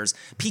that there's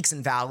peaks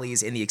and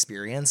valleys in the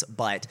experience,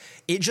 but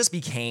it just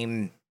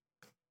became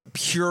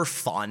pure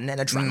fun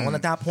and adrenaline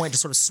at that point,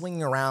 just sort of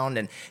swinging around,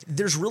 and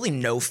there's really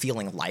no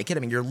feeling like it. I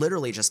mean, you're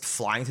literally just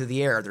flying through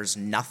the air. There's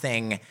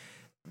nothing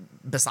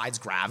besides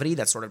gravity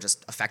that's sort of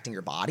just affecting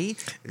your body.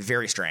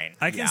 Very strange.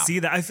 I can see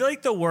that. I feel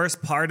like the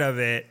worst part of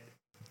it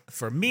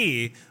for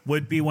me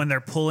would be when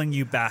they're pulling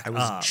you back up.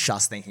 I was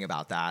just thinking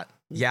about that.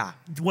 Yeah.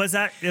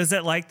 Is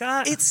it like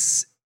that?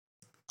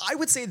 I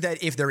would say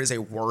that if there is a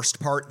worst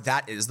part,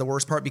 that is the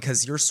worst part,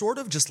 because you're sort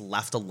of just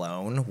left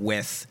alone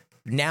with,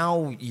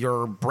 now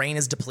your brain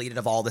is depleted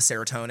of all the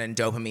serotonin,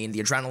 dopamine, the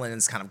adrenaline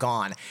is kind of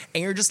gone,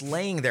 and you're just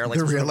laying there like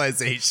the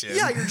realization.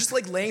 Yeah, you're just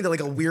like laying there like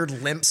a weird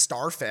limp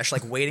starfish,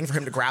 like waiting for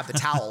him to grab the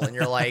towel, and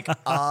you're like,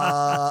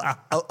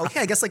 okay,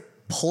 I guess like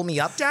pull me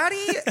up,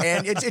 daddy.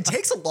 And it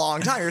takes a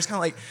long time. You're just kind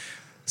of like,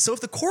 so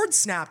if the cord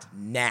snapped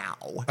now,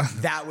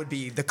 that would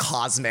be the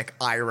cosmic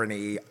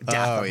irony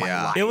death of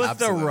my life. It was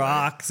the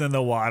rocks and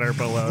the water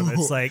below.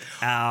 It's like,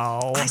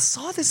 ow. I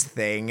saw this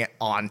thing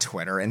on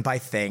Twitter, and by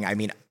thing, I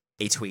mean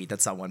a tweet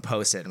that someone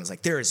posted and was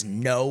like, there is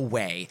no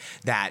way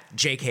that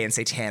JK and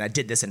Satana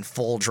did this in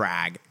full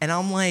drag. And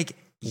I'm like,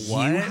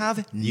 what? You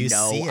have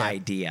no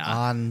idea.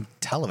 On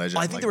television.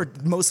 I think they were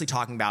mostly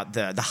talking about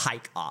the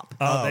hike up.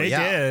 Oh, they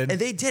did.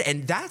 And they did.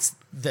 And that's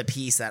the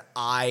piece that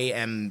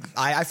I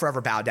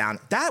forever bow down.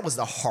 That was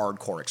the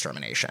hardcore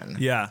extermination.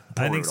 Yeah,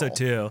 Brutal. I think so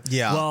too.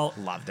 Yeah. Well,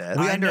 loved it.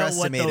 We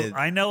underestimated.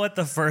 I know what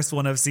the first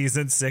one of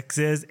season 6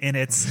 is, and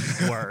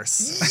it's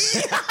worse.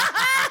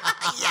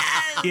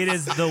 Yes. It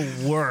is the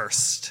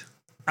worst.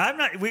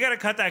 We got to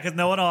cut that because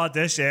no one will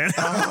audition.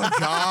 Oh,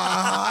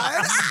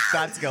 God.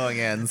 That's going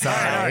in.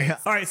 Sorry.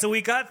 All right. So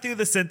we got through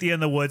the Cynthia in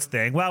the Woods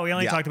thing. Wow. We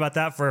only talked about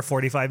that for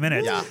 45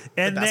 minutes. Yeah.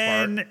 And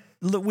then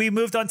we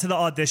moved on to the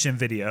audition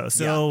video.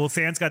 So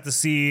fans got to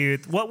see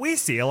what we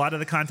see, a lot of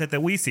the content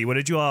that we see. What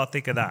did you all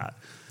think of that?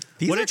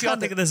 What did you all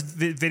think of this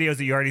videos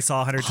that you already saw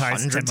 100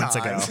 times 10 months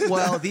ago?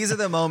 Well, these are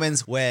the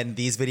moments when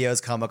these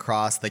videos come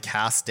across the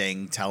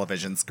casting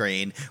television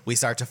screen. We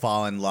start to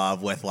fall in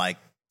love with like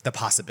the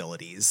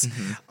possibilities.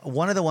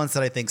 One of the ones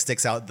that I think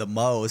sticks out the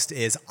most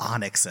is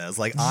Onyx's.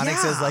 Like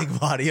Onyx's like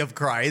Body of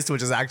Christ,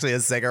 which is actually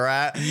a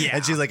cigarette. Yeah.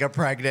 And she's like a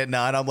pregnant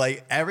nun. I'm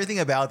like, everything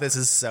about this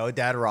is so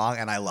dead wrong,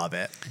 and I love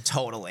it.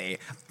 Totally.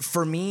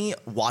 For me,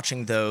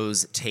 watching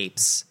those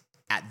tapes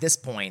at this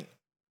point,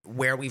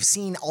 where we've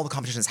seen all the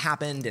competitions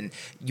happened and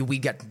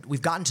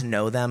we've gotten to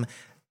know them,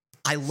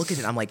 I look at it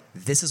and I'm like,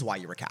 this is why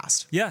you were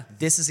cast. Yeah.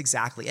 This is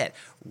exactly it.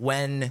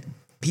 When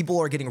people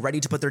are getting ready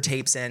to put their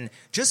tapes in,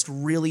 just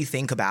really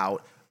think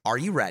about, are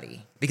you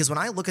ready? Because when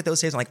I look at those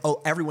tapes, I'm like,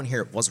 oh, everyone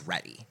here was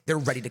ready. They're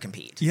ready to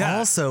compete. Yeah.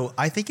 Also,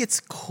 I think it's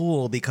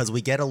cool because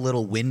we get a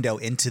little window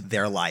into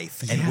their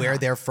life and where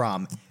they're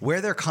from, where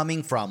they're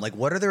coming from. Like,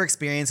 what are their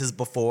experiences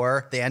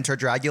before they enter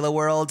Dragula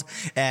world,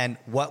 and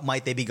what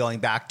might they be going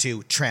back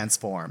to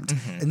transformed?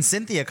 And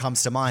Cynthia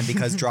comes to mind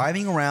because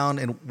driving around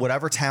in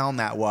whatever town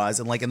that was,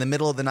 and like in the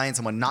middle of the night,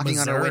 someone knocking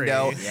on her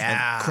window,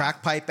 and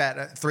crack pipe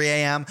at 3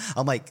 a.m.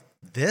 I'm like,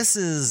 this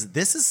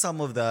is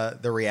some of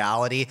the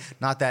reality.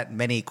 Not that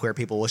many queer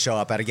people will show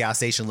up at a gas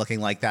station looking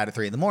like that at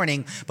 3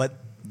 a.m, but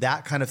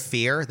that kind of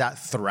fear, that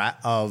threat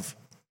of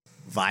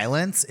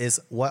violence is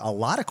what a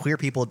lot of queer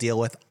people deal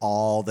with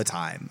all the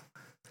time.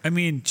 I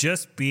mean,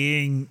 just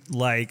being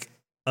like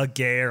a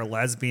gay or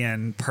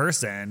lesbian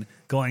person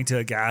going to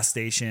a gas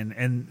station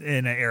in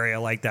an area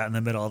like that in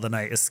the middle of the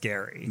night is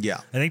scary.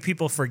 Yeah. I think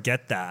people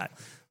forget that.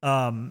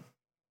 I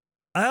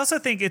also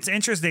think it's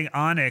interesting,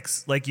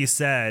 Onyx, like you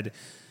said,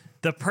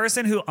 the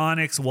person who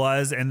Onyx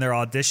was in their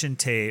audition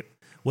tape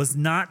was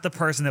not the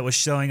person that was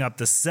showing up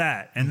to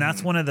set. And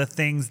that's one of the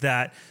things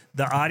that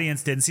the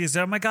audience didn't see. Is,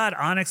 oh my God,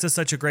 Onyx is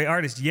such a great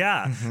artist.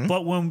 Yeah.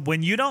 But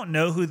when you don't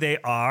know who they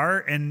are,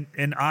 and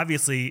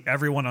obviously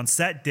everyone on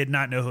set did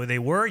not know who they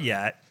were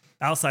yet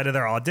outside of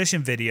their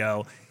audition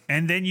video,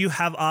 and then you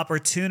have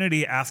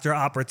opportunity after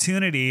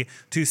opportunity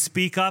to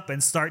speak up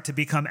and start to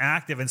become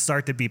active and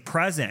start to be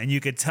present. And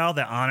you could tell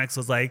that Onyx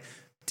was like,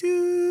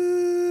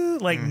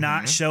 dude, like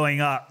not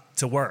showing up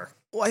to work.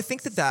 Well, I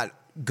think that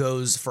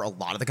goes for a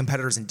lot of the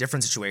competitors in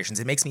different situations.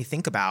 It makes me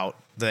think about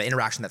the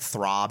interaction that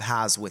Throb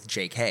has with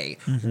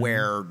JK,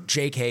 where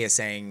JK is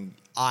saying,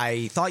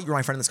 I thought you were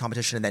my friend in this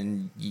competition, and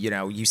then,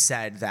 you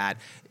said that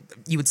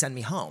you would send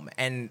me home.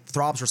 And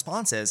Throb's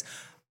response is,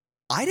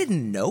 I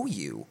didn't know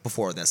you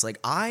before this. Like,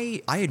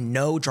 I had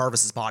know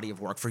Jarvis's body of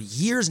work for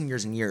years and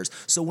years and years.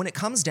 So when it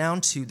comes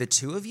down to the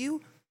two of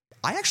you,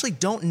 I actually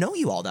don't know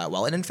you all that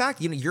well. And in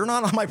fact, you're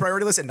not on my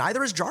priority list, and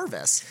neither is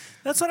Jarvis.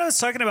 That's what I was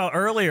talking about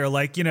earlier.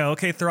 Like,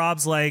 okay,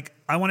 Throb's like,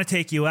 I want to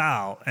take you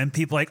out. And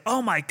people like,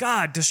 oh my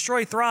God,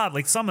 destroy Throb.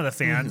 Like some of the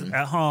fans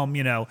at home,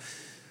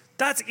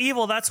 that's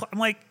evil. That's what I'm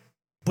like,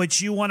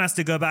 but you want us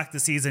to go back to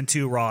season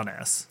 2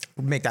 rawness.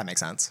 Make that make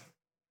sense.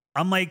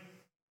 I'm like,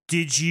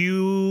 did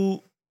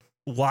you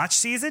watch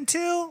season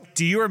 2?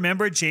 Do you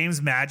remember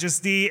James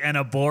Majesty and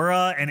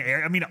Abora and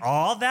Air? I mean,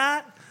 all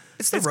that?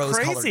 It's the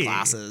rose-colored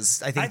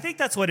glasses. I think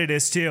that's what it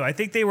is too. I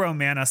think they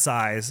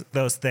romanticize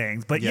those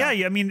things. But yeah,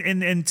 I mean,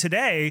 in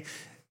today,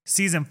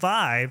 season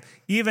 5,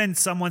 even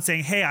someone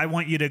saying, "Hey, I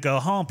want you to go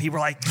home," people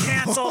are like,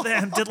 "Cancel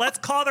them! Let's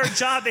call their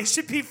job. They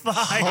should be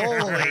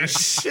fired." Holy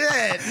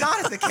shit!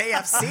 Not at the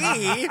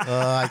KFC.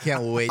 I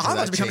can't wait. I'm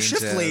about to become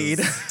shift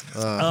lead.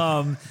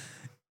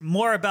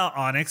 More about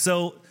Onyx.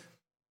 So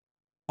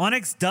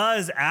Onyx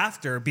does,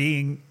 after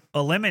being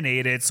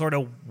eliminated, sort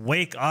of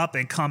wake up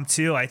and come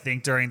to, I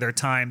think, during their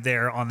time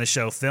there on the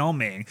show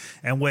filming,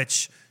 in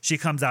which she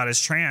comes out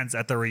as trans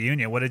at the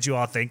reunion. What did you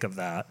all think of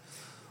that?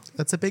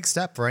 That's a big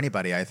step for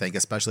anybody, I think,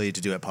 especially to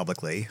do it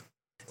publicly.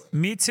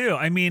 Me too.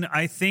 I mean,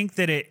 I think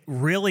that it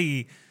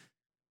really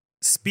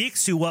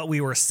speaks to what we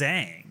were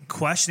saying,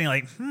 questioning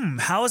like,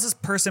 how is this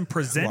person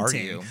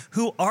presenting?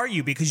 Who are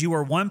you? Because you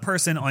were one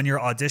person on your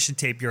audition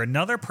tape, you're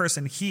another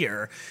person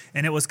here,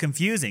 and it was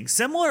confusing.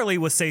 Similarly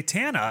with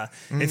Satana,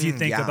 if you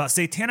think about,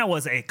 Satana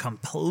was a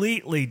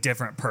completely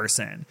different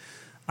person.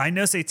 I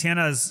know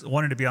Satana's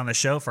wanted to be on the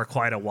show for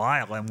quite a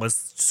while and was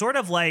sort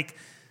of like,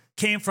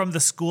 came from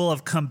the school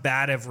of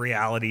combative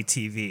reality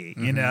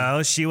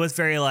TV. She was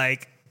very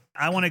like,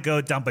 I want to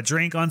go dump a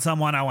drink on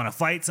someone. I want to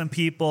fight some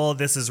people.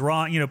 This is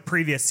wrong.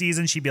 Previous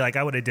season, she'd be like,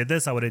 I would have did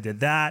this. I would have did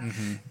that.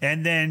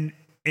 And then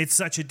it's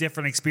such a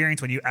different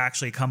experience when you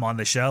actually come on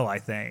the show, I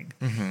think.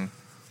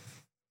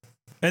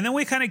 And then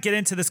we kind of get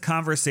into this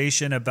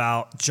conversation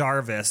about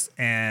Jarvis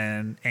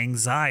and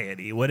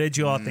anxiety. What did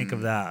you all think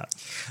of that?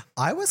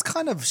 I was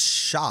kind of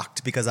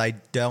shocked because I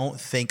don't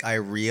think I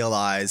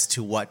realized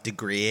to what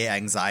degree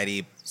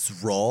anxiety's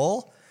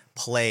role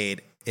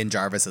played in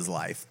Jarvis's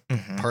life,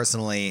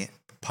 personally,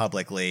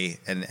 publicly,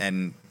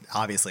 and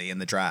obviously in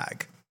the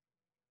drag.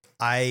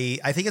 I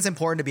think it's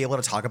important to be able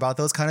to talk about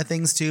those kind of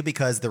things too,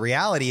 because the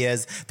reality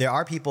is there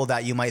are people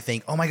that you might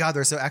think, oh my God,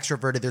 they're so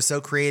extroverted, they're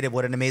so creative,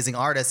 what an amazing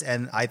artist.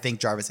 And I think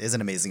Jarvis is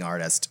an amazing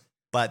artist.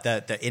 But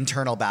the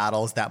internal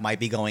battles that might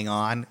be going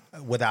on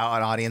without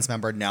an audience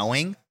member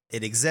knowing,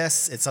 it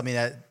exists. It's something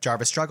that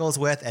Jarvis struggles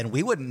with, and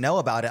we wouldn't know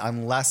about it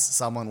unless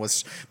someone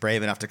was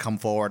brave enough to come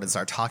forward and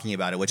start talking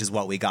about it, which is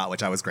what we got,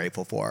 which I was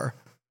grateful for.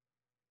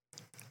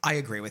 I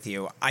agree with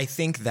you. I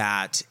think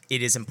that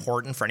it is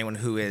important for anyone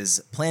who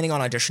is planning on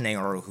auditioning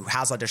or who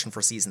has auditioned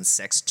for season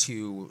 6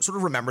 to sort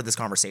of remember this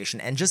conversation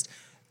and just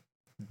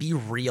be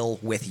real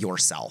with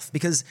yourself,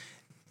 because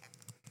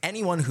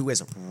anyone who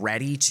is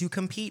ready to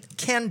compete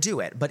can do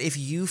it. But if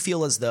you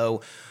feel as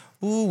though,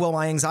 ooh, well,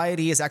 my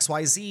anxiety is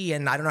XYZ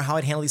and I don't know how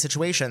I'd handle these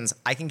situations,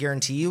 I can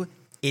guarantee you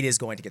it is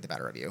going to get the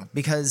better of you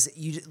because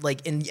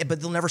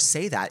but they'll never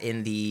say that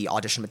in the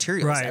audition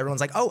materials. Right. Everyone's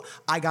like, oh,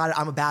 I got it.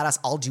 I'm a badass.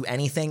 I'll do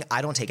anything.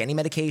 I don't take any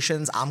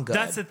medications. I'm good.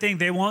 That's the thing.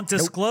 They won't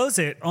disclose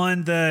it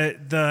on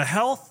the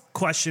health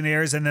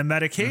questionnaires and the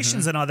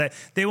medications and all that.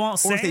 They won't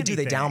say or if they anything.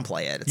 do, they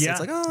downplay it. It's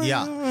like, oh,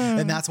 yeah.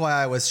 And that's why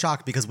I was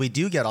shocked because we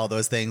do get all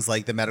those things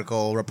like the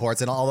medical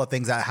reports and all the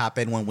things that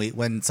happen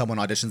when someone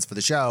auditions for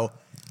the show.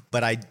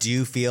 But I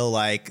do feel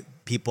like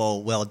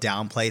people will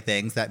downplay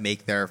things that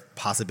make their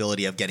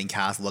possibility of getting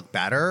cast look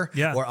better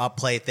or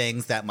upplay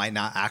things that might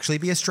not actually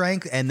be a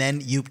strength. And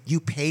then you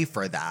pay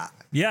for that.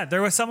 Yeah,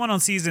 there was someone on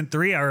season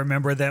 3, I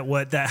remember,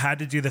 that had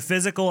to do the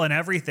physical and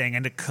everything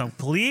and a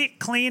complete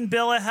clean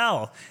bill of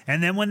health.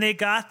 And then when they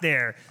got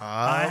there,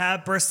 I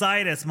have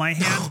bursitis, my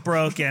hand's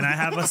broken, I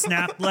have a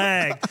snapped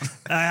leg,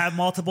 I have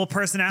multiple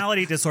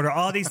personality disorder,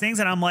 all these things.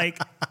 And I'm like,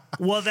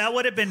 well, that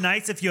would have been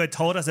nice if you had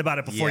told us about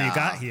it before you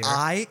got here.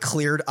 I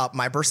cleared up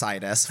my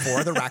bursitis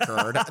for the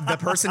record. The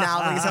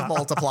personalities have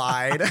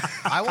multiplied.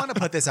 I want to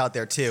put this out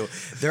there too.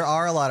 There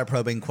are a lot of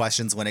probing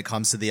questions when it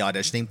comes to the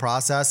auditioning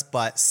process,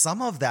 but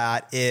some of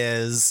that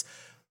is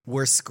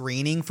we're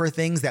screening for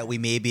things that we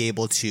may be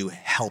able to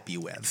help you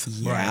with.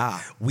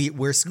 Yeah. Right?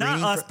 We're screening.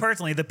 Not us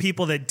personally, the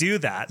people that do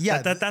that.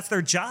 Yeah. That's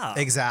their job.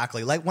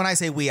 Exactly. Like when I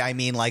say we, I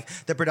mean like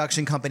the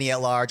production company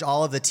at large,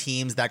 all of the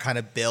teams that kind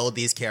of build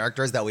these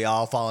characters that we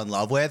all fall in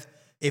love with.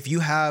 If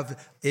you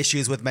have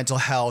issues with mental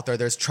health or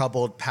there's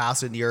troubled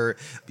past in your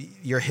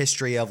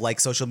history of like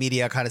social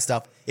media kind of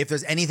stuff, if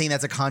there's anything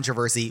that's a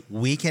controversy,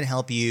 we can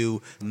help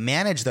you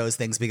manage those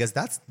things because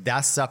that's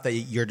stuff that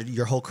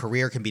your whole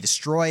career can be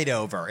destroyed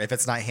over if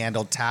it's not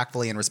handled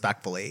tactfully and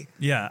respectfully.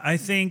 Yeah, I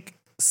think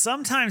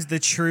sometimes the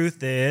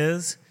truth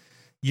is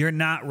you're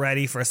not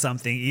ready for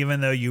something even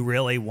though you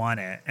really want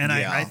it. And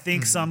I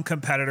think some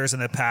competitors in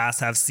the past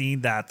have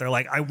seen that. They're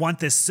like, I want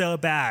this so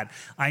bad.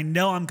 I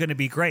know I'm going to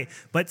be great.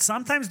 But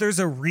sometimes there's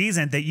a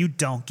reason that you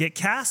don't get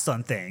cast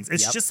on things.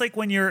 It's just like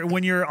when you're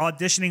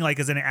auditioning like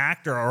as an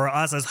actor or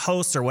us as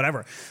hosts or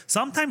whatever.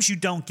 Sometimes you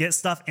don't get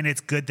stuff and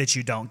it's good that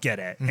you don't get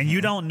it. And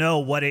you don't know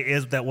what it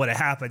is that would have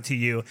happened to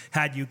you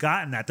had you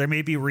gotten that. There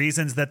may be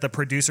reasons that the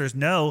producers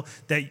know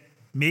that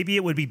maybe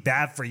it would be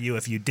bad for you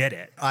if you did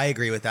it. I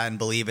agree with that and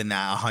believe in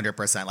that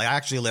 100%. Like I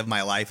actually live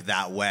my life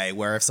that way,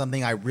 where if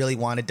something I really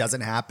wanted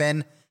doesn't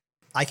happen,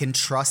 I can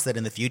trust that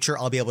in the future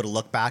I'll be able to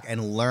look back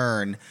and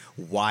learn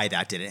why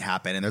that didn't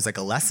happen. And there's like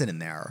a lesson in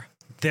there.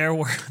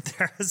 There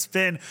has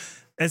been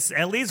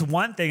at least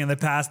one thing in the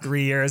past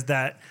 3 years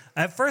that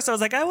at first I was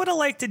like, I would have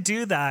liked to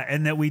do that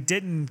and that we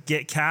didn't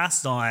get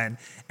cast on.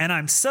 And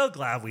I'm so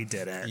glad we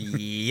didn't.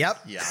 Yep.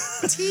 Yeah.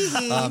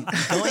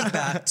 Going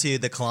back to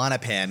the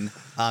Klonopin,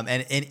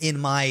 and in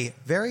my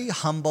very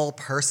humble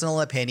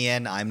personal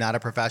opinion, I'm not a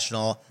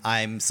professional.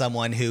 I'm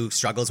someone who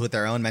struggles with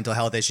their own mental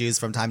health issues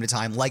from time to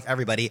time, like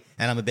everybody.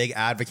 And I'm a big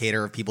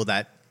advocator of people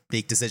that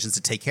make decisions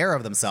to take care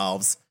of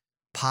themselves.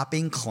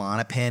 Popping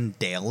Klonopin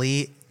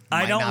daily.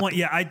 I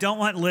don't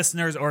want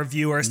listeners or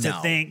viewers to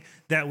think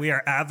that we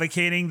are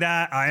advocating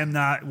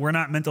that. We're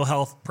not mental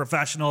health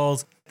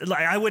professionals.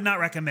 Like, I would not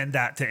recommend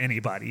that to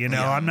anybody. You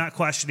know, I'm not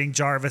questioning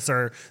Jarvis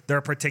or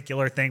their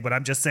particular thing, but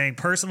I'm just saying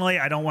personally,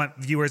 I don't want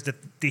viewers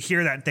to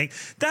hear that and think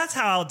that's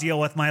how I'll deal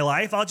with my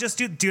life. I'll just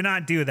do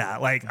not do that.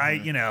 Like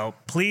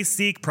please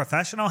seek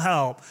professional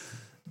help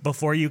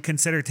before you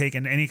consider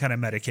taking any kind of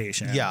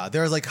medication. Yeah.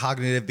 There's like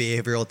cognitive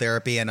behavioral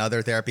therapy and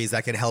other therapies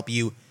that can help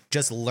you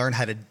just learn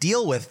how to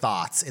deal with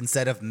thoughts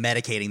instead of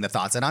medicating the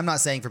thoughts. And I'm not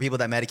saying for people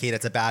that medicate,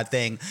 it's a bad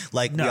thing.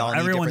 Like we all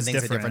need different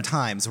things at different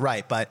times.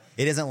 Right. But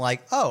it isn't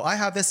like, oh, I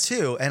have this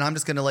too. And I'm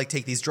just going to like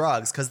take these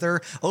drugs because they're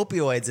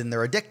opioids and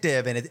they're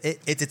addictive and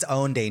it's its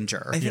own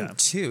danger. I think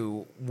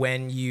too,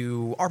 when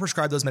you are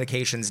prescribed those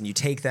medications and you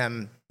take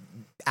them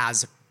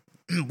as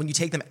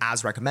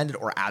recommended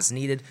or as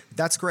needed,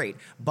 that's great.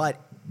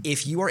 But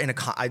if you are in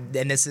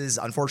and this is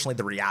unfortunately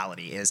the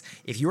reality is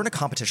if you're in a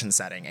competition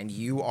setting and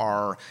you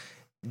are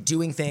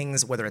doing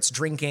things, whether it's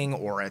drinking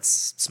or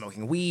it's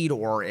smoking weed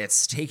or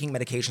it's taking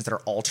medications that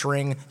are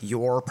altering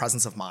your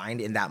presence of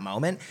mind in that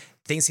moment,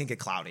 things can get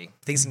cloudy.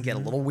 Things can get a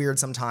little weird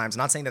sometimes. I'm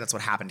not saying that that's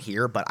what happened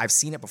here, but I've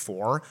seen it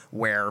before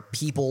where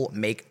people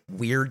make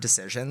weird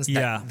decisions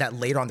that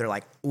later on they're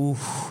like, ooh,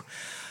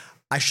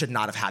 I should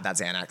not have had that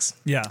Xanax.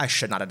 Yeah. I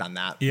should not have done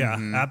that. Yeah,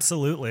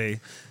 absolutely.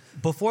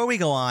 Before we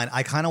go on,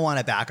 I kind of want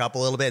to back up a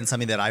little bit and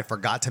something that I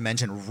forgot to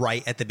mention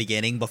right at the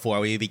beginning before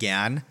we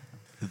began.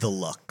 The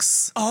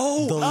looks.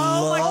 Oh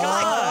my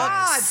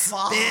God.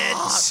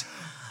 Bitch.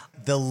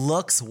 The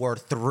looks were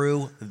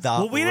through the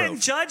Well, we roof.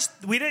 didn't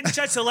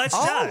judge, so let's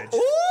judge. Ooh,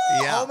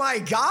 oh my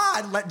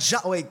God.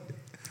 Wait.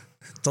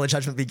 So let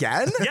judgment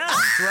begin? Yeah.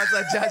 So let's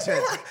let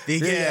judgment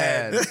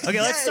begin.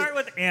 Okay, let's start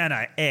with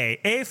Anna.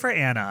 A for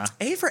Anna.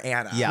 A for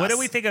Anna. Yes. What do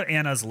we think of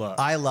Anna's look?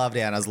 I loved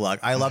Anna's look.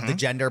 I love the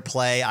gender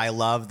play. I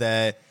love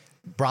the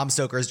Bram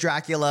Stoker's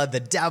Dracula, the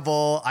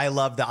devil. I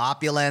love the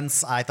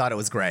opulence. I thought it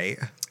was great.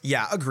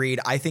 Yeah,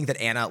 agreed. I think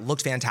that Anna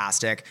looked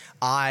fantastic.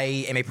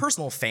 I am a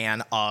personal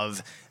fan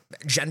of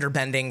gender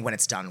bending when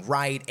it's done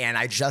right, and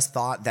I just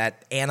thought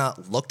that Anna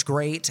looked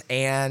great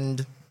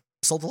and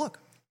sold the look.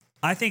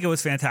 I think it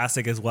was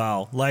fantastic as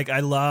well. Like, I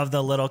love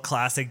the little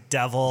classic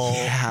devil,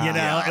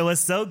 it was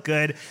so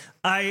good.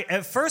 I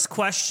at first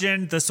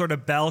questioned the sort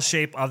of bell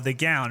shape of the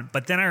gown,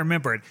 but then I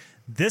remembered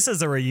this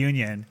is a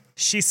reunion.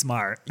 She's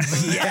smart.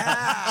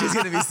 Yeah. She's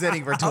going to be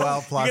sitting for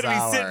 12 plus hours. You're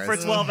going to be sitting for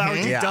 12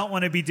 hours. You don't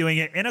want to be doing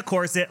it in a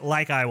corset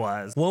like I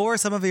was. What were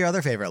some of your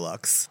other favorite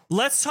looks?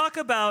 Let's talk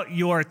about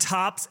your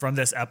tops from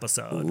this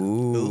episode.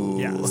 Ooh.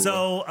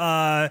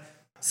 Yeah.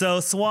 So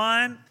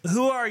Swan,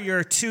 who are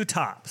your 2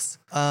 tops?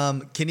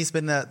 Can you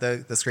spin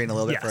the screen a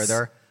little bit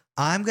further?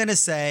 I'm going to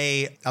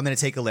say, I'm going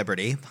to take a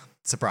liberty.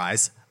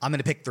 Surprise. I'm going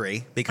to pick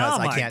 3 because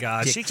I can't. Oh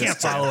my gosh, she can't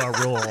follow a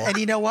rule. And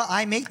you know what?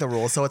 I make the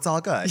rules, so it's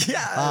all good.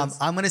 Yes.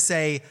 I'm going to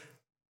say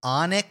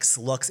Onyx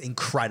looks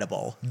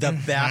incredible. The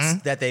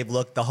best that they've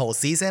looked the whole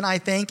season, I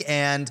think,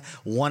 and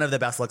one of the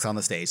best looks on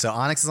the stage. So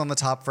Onyx is on the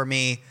top for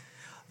me.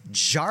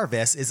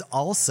 Jarvis is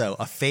also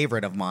a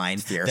favorite of mine.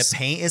 Fierce. The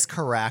paint is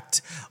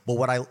correct, but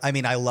what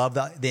I love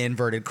the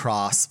inverted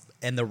cross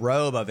and the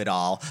robe of it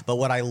all. But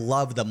what I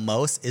love the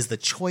most is the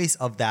choice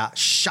of that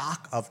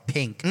shock of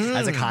pink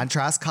as a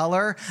contrast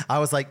color. I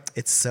was like,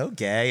 it's so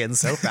gay and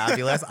so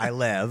fabulous. I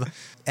live.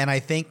 And I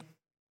think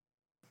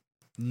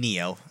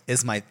Neo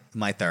is my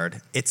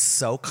third. It's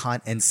so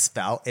and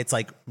spell. It's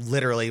like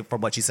literally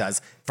from what she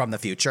says from the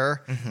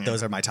future.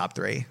 Those are my top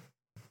 3.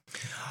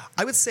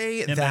 I would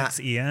say and that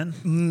Ian.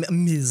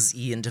 Ms.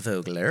 Ian de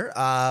Vogler.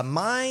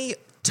 My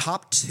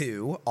top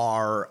 2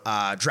 are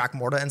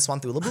Dragula and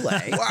Swanthoula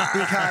Boulet. Because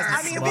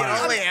I mean,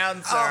 the only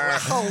answer.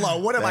 Hello,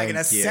 what am I going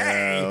to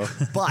say?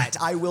 But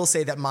I will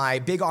say that my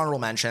big honorable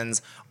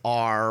mentions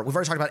are, we've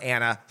already talked about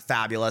Anna,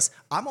 fabulous.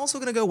 I'm also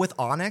going to go with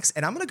Onyx,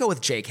 and I'm going to go with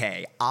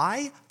JK.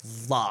 I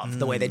love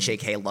the way that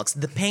JK looks.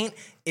 The paint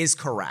is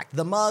correct.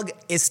 The mug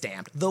is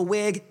stamped. The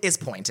wig is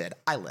pointed.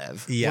 I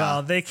live. Yeah.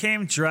 Well, they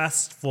came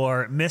dressed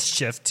for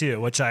mischief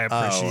too, which I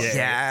appreciate.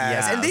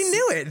 Yes. And they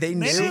knew it. They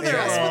knew their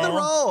Dress it. for the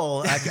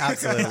role.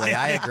 Absolutely.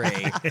 I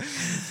agree.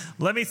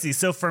 Let me see.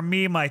 So for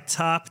me, my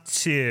top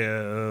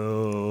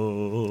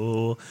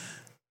 2,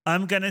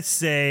 I'm going to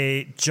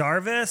say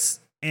Jarvis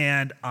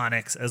and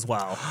Onyx as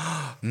well.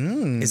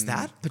 Is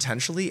that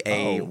potentially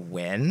a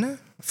win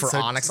for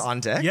Onyx on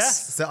Dix?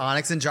 Yes. So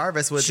Onyx and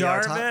Jarvis would be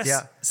our top.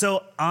 Yeah.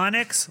 So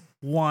Onyx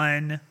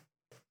won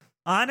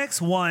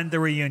the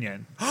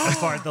reunion as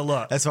far as the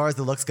look. As far as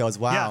the looks goes,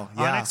 wow.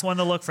 Yeah. Onyx won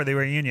the look for the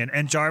reunion,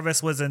 and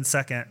Jarvis was in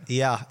second.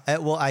 Yeah.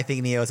 Well, I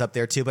think Neo's up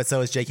there too, but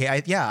so is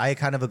JK. I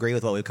kind of agree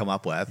with what we've come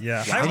up with.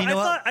 Yeah.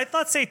 I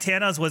thought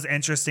Satana's was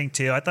interesting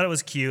too. I thought it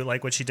was cute,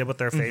 like what she did with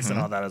their face and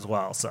all that as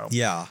well. So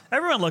yeah.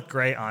 Everyone looked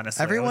great,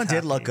 honestly. Everyone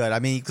did look good. I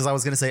mean, because I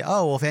was going to say,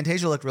 oh, well,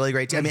 Fantasia looked really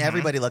great too. I mean,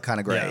 everybody looked kind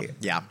of great.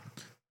 Yeah.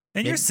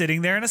 And you're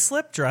sitting there in a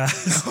slip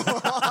dress.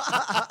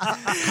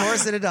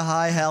 Corseted to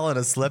high hell in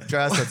a slip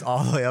dress that's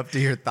all the way up to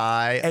your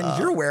thigh. And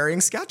you're wearing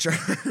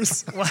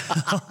Skechers.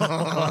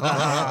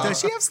 Does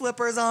she have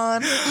slippers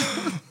on?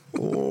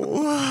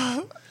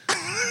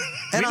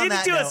 And we need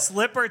to do a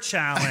slipper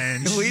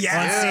challenge on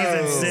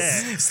season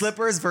 6.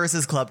 Slippers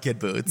versus Club Kid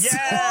boots.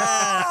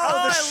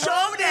 Yeah. The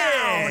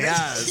showdown.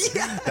 Yes.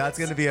 That's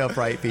going to be a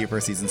bright feat for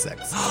season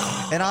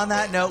 6. And on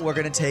that note, we're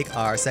going to take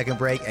our second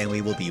break, and we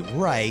will be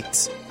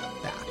right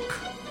back.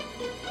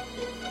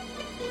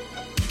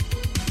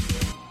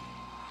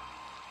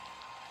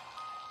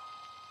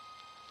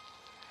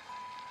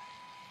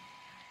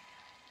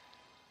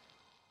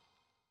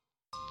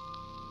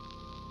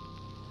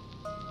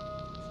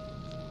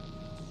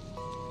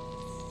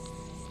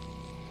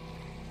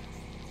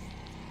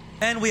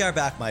 And we are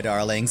back, my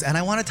darlings, and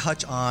I want to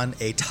touch on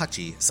a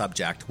touchy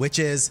subject, which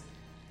is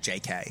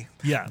JK.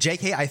 Yeah.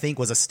 JK, I think,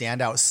 was a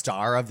standout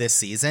star of this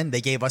season. They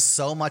gave us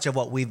so much of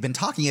what we've been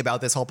talking about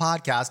this whole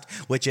podcast,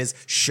 which is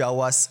show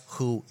us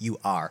who you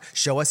are.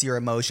 Show us your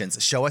emotions.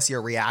 Show us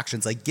your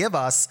reactions. Like, give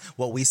us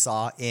what we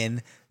saw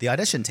in the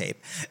audition tape.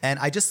 And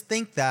I just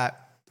think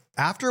that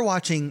after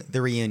watching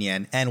the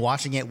reunion and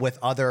watching it with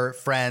other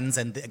friends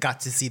and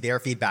got to see their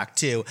feedback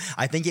too,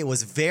 I think it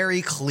was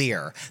very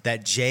clear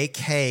that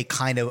JK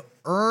kind of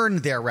earned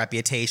their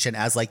reputation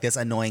as like this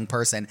annoying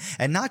person,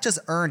 and not just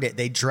earned it.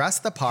 They dress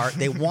the part.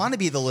 They want to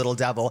be the little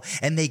devil,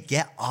 and they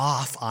get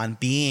off on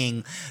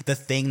being the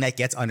thing that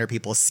gets under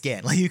people's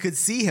skin. Like, you could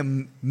see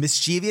him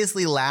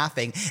mischievously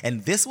laughing,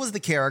 and this was the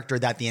character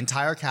that the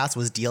entire cast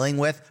was dealing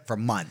with for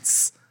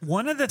months.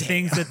 One of the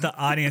things that the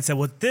audience said,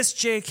 well, this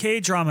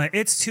JK drama,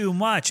 it's too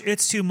much,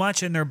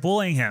 and they're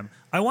bullying him.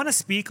 I want to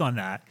speak on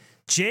that.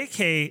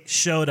 JK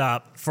showed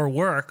up for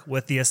work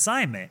with the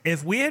assignment.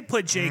 If we had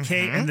put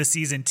JK in the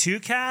season 2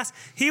 cast,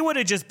 he would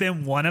have just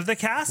been one of the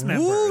cast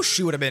members. Ooh,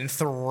 she would have been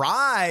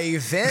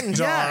thriving,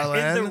 darling.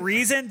 And the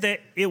reason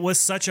that it was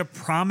such a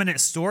prominent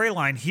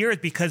storyline here is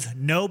because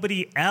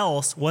nobody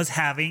else was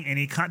having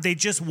any they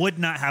just would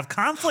not have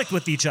conflict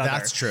with each other.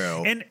 That's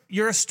true. And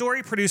you're a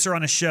story producer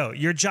on a show.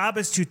 Your job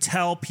is to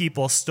tell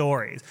people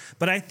stories.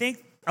 But I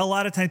think A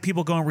lot of times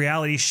people go on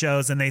reality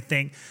shows and they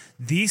think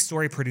these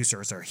story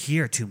producers are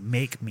here to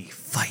make me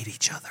fight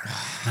each other.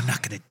 I'm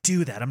not going to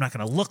do that. I'm not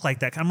going to look like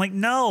that. I'm like,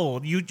 no,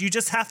 you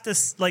just have to,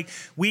 like,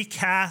 we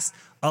cast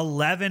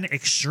 11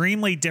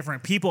 extremely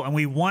different people and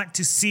we want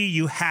to see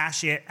you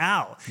hash it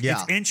out.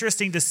 Yeah. It's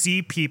interesting to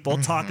see people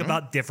talk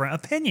about different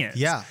opinions.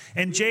 Yeah.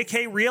 And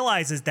JK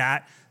realizes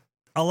that.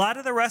 A lot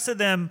of the rest of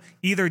them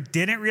either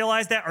didn't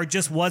realize that or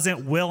just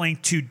wasn't willing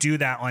to do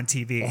that on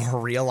TV. Or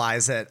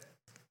realize it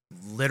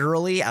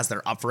literally as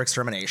they're up for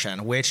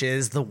extermination, which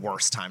is the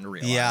worst time to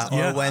realize.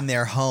 Yeah, or when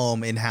they're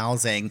home in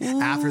housing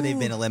after they've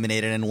been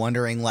eliminated and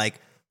wondering, like,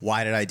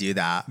 why did I do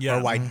that? Yeah.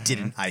 Or why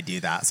didn't I do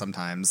that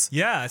sometimes?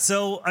 Yeah.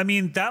 So, I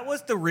mean, that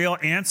was the real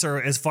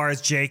answer as far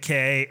as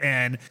JK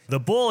and the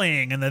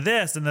bullying and the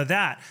this and the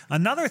that.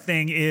 Another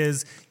thing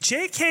is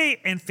JK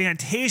and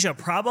Fantasia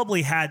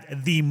probably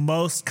had the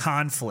most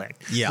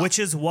conflict, which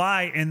is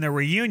why in the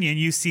reunion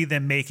you see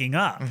them making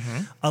up.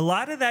 A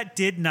lot of that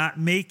did not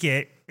make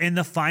it in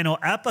the final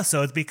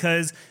episodes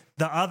because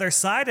the other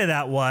side of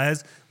that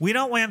was we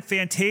don't want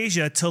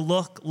Fantasia to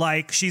look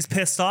like she's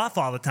pissed off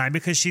all the time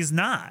because she's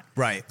not.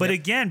 Right. But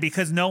again,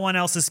 because no one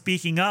else is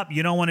speaking up,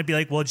 you don't want to be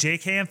like, well,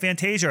 JK and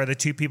Fantasia are the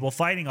two people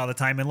fighting all the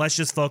time and let's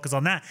just focus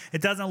on that.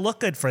 It doesn't look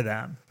good for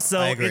them. So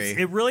I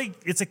agree.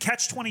 it's a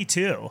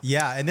catch-22.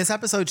 Yeah, and this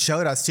episode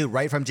showed us too,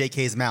 right from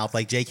JK's mouth.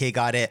 Like JK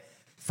got it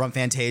from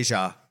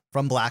Fantasia,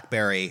 from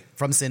Blackberry,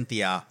 from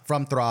Cynthia,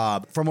 from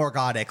Throb, from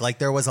Orgotic. Like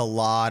there was a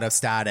lot of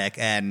static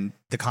and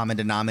the common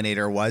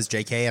denominator was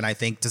JK. And I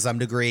think to some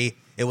degree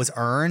it was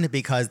earned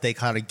because they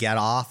kind of get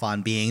off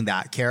on being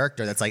that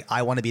character that's like,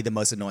 I want to be the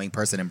most annoying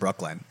person in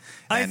Brooklyn.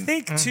 I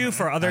think too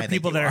for other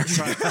people that are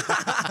trying,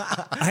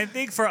 I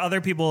think for other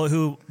people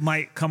who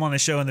might come on the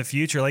show in the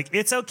future, like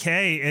it's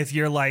okay if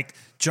you're like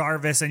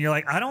Jarvis and you're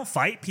like, I don't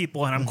fight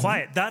people and I'm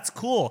quiet. That's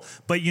cool.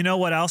 But you know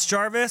what else,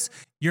 Jarvis?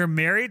 You're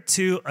married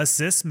to a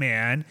cis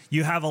man.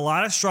 You have a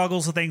lot of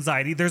struggles with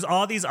anxiety. There's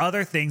all these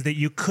other things that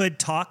you could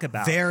talk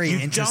about. Very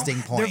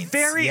interesting points.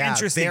 They're very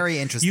interesting. Very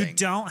interesting. You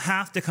don't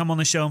have to come on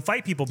the show and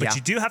fight people, but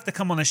you do have to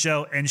come on the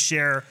show and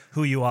share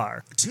who you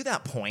are. To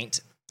that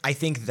point, I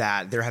think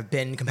that there have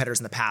been competitors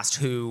in the past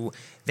who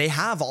they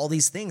have all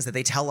these things that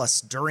they tell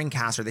us during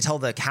cast or they tell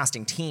the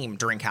casting team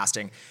during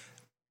casting.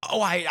 Oh,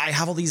 I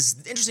have all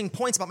these interesting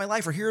points about my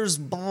life, or here's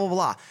blah, blah,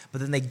 blah.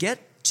 But then they get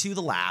to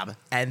the lab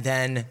and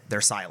then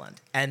they're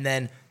silent. And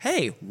then,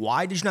 hey,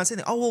 why did you not say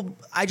that? Oh, well,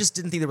 I just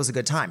didn't think there was a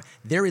good time.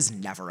 There is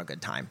never a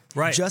good time.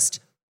 Right.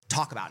 Just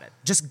talk about it.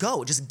 Just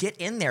go. Just get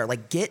in there.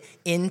 Like, get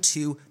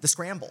into the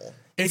scramble.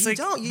 If you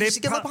don't, you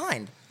just get left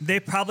behind. They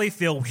probably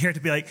feel weird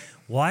to be like,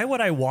 why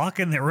would I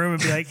walk in the room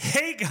and be like,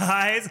 hey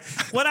guys,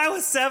 when I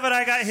was 7,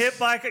 I got hit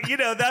by,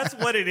 that's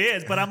what it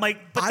is. But I'm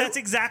like, that's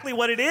exactly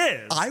what it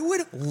is. I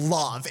would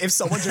love if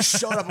someone just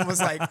showed up and was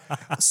like,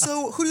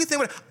 so who do you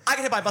think I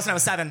got hit by a bus when I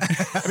was 7.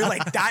 I'd be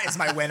like, that is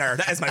my winner.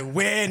 That is my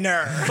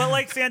winner. But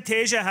like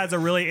Fantasia has a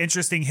really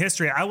interesting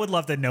history. I would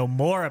love to know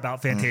more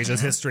about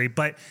Fantasia's history,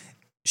 but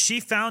she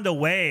found a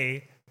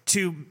way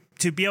to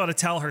be able to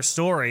tell her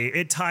story.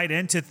 It tied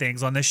into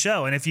things on the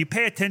show. And if you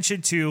pay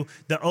attention to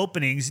the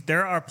openings,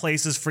 there are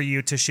places for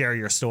you to share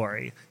your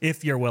story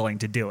if you're willing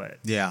to do it.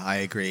 Yeah, I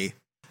agree.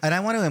 And I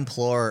want to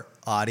implore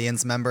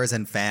audience members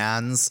and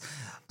fans.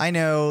 I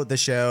know the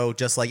show,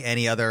 just like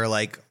any other,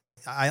 like,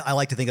 I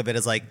like to think of it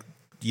as like,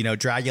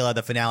 Dragula,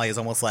 the finale is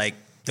almost like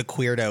the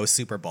Queerdo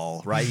Super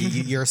Bowl, right?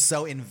 You're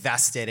so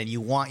invested and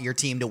you want your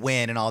team to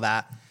win and all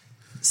that.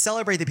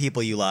 Celebrate the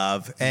people you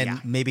love and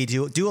maybe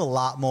do a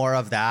lot more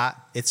of that.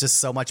 It's just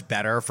so much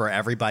better for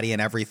everybody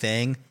and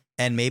everything.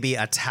 And maybe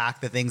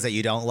attack the things that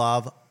you don't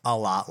love a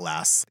lot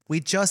less.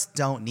 We just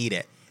don't need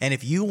it. And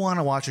if you want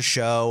to watch a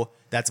show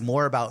that's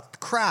more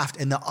about craft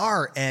and the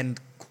art and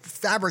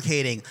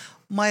fabricating,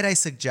 might I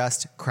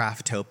suggest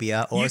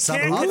Craftopia or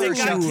some other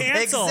show?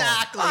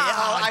 Exactly.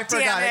 I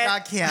forgot it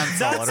got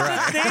canceled.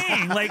 That's the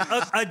thing. Like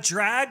a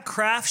drag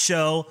craft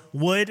show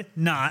would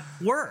not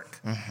work.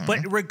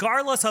 But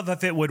regardless of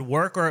if it would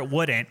work or it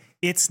wouldn't,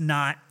 it's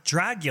not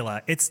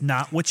Dragula. It's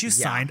not what you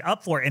signed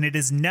up for, and it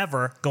is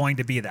never going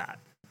to be that.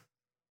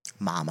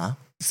 Mama.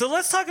 So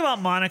let's talk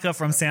about Monica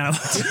from Santa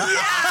Monica.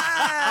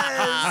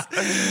 Yes!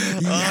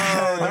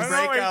 The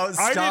breakout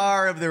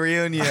star of the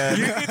reunion.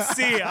 You can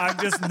see I'm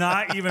just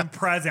not even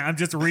present. I'm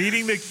just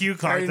reading the cue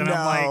cards and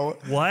I'm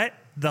like, what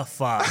the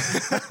fuck?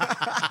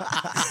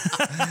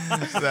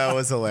 That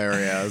was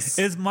hilarious.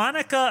 Is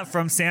Monica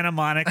from Santa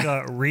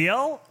Monica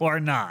real or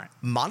not?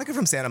 Monica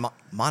from Santa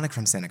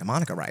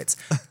Monica writes,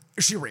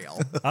 she real.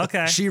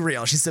 Okay. She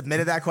real. She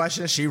submitted that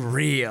question. She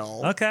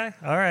real. Okay.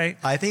 All right.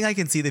 I think I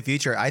can see the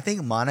future. I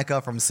think Monica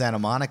from Santa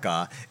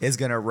Monica is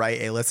going to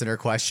write a listener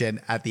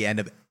question at the end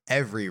of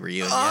every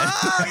reunion.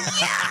 Oh,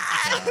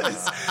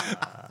 yes!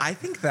 I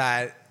think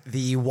that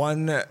the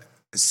one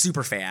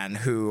super fan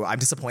who I'm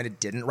disappointed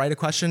didn't write a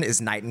question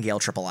is Nightingale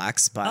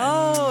XXX.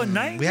 But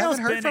Nightingale's we haven't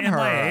heard been from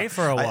MIA her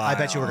for a while. I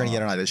bet you we're going to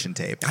get an audition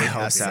tape. I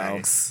hope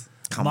so.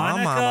 Come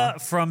on, Monica Mama.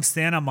 from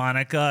Santa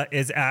Monica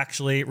is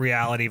actually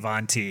Reality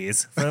Von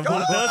Teese. For those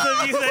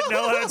of you that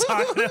know what I'm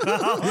talking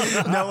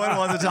about. No one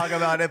wants to talk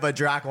about it, but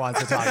Drac wants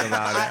to talk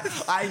about it.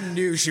 I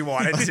knew she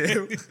wanted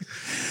to.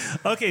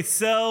 Okay,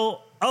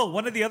 so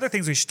one of the other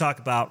things we should talk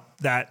about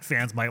that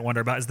fans might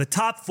wonder about is the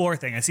top 4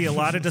 thing. I see a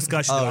lot of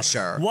discussion about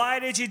sure. Why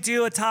did you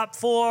do a top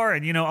 4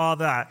 and all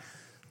that.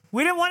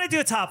 We didn't want to do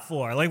a top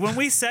 4. Like when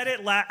we said it,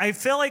 I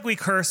feel like we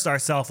cursed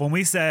ourselves when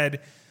we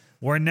said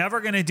we're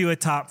never going to do a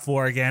top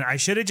 4 again. I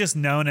should have just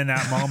known in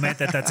that moment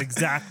that that's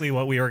exactly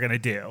what we were going to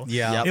do.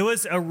 Yeah. Yep. It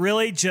was a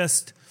really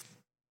just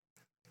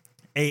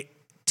a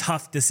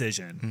tough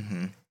decision.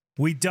 Mm-hmm.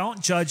 We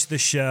don't judge the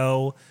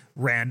show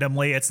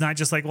randomly. It's not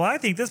just like, well, I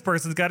think this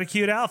person's got a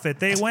cute outfit,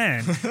 they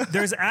win.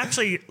 There's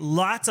actually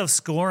lots of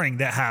scoring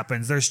that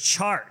happens. There's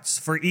charts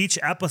for each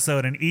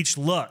episode and each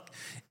look.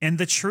 And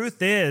the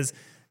truth is,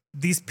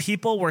 these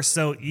people were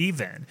so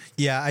even.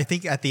 Yeah, I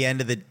think at the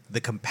end of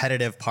the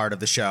competitive part of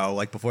the show,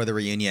 like before the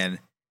reunion,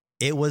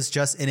 it was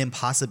just an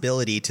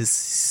impossibility to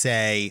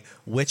say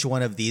which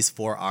one of these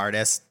 4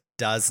 artists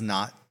does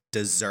not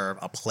deserve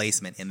a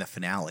placement in the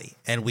finale.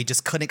 And we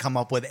just couldn't come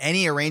up with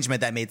any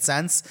arrangement that made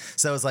sense.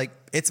 So it was like,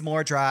 it's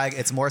more drag,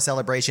 it's more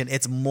celebration,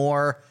 it's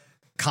more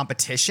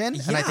competition.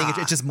 Yeah. And I think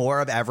it's just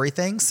more of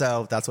everything.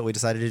 So that's what we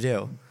decided to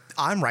do.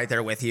 I'm right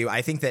there with you.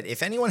 I think that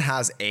if anyone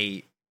has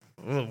a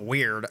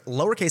weird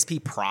lowercase p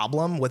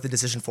problem with the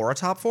decision for a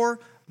top 4,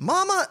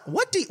 Mama,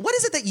 what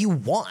is it that you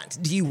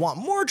want? Do you want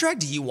more drag?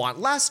 Do you want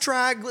less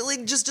drag?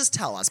 Like, just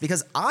tell us,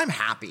 because I'm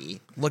happy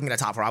looking at a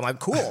top 4. I'm like,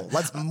 cool,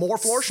 let's more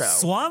floor show.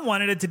 Swan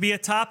wanted it to be a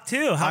top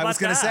 2. How I about was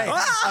gonna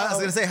that? I was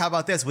going to say, how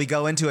about this? We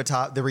go into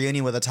the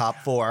reunion with a top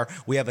 4.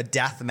 We have a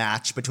death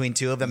match between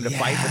 2 of them to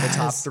fight for the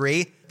top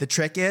 3. The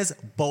trick is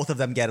both of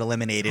them get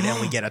eliminated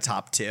and we get a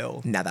top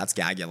 2. Now that's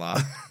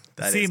Dragula.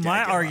 See,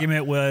 my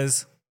argument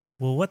was,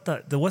 well,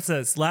 what's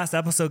this last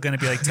episode going to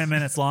be, like 10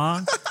 minutes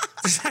long?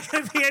 There's not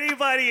going to be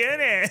anybody in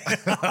it.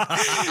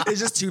 It's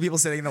just 2 people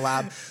sitting in the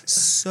lab.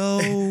 So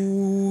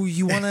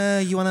you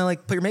wanna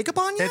like put your makeup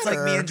on yet? It's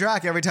like me and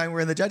Drac every time we're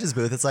in the judges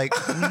booth. It's like,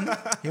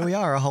 here we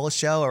are, a whole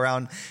show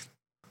around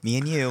me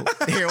and you.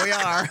 Here we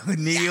are, with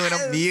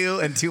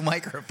you and 2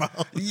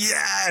 microphones.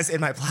 Yes,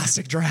 in my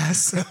plastic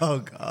dress. Oh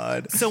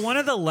God. So one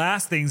of the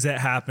last things that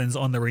happens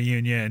on the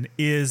reunion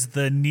is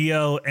the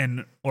Neo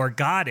and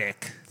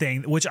Orgotic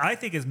thing, which I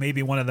think is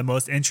maybe one of the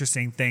most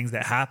interesting things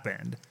that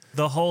happened.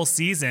 The whole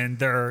season,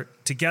 they're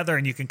together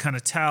and you can kind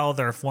of tell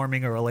they're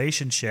forming a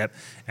relationship.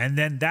 And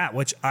then that,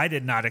 which I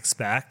did not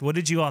expect. What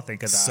did you all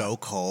think of that? So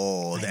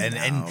cold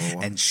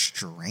and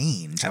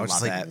strange. I was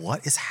just like,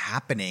 what is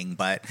happening?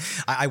 But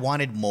I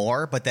wanted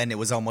more, but then it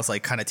was almost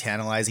like kind of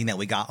tantalizing that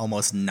we got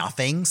almost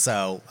nothing.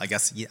 So I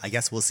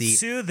guess we'll see.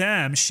 To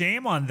them,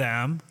 shame on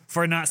them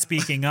for not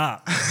speaking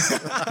up.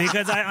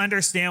 Because I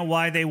understand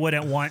why they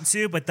wouldn't want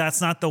to, but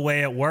that's not the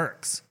way it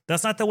works.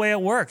 That's not the way it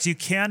works. You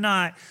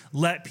cannot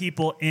let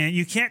people in.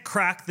 You can't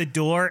crack the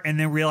door and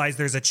then realize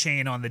there's a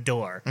chain on the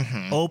door.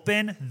 Mm-hmm.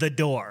 Open the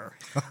door.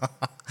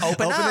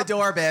 Open the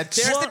door,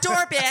 bitch. There's the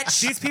door,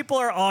 bitch. These people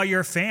are all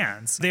your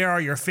fans. They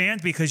are your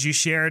fans because you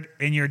shared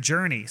in your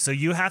journey. So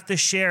you have to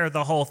share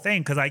the whole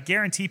thing, because I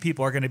guarantee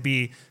people are going to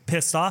be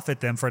pissed off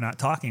at them for not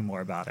talking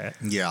more about it.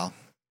 Yeah.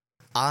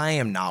 I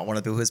am not one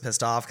of the people who's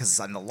pissed off, because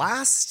on the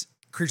last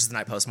Creatures of the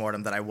Night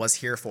postmortem that I was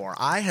here for,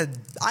 I had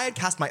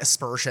cast my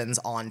aspersions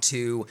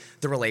onto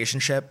the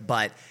relationship,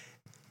 but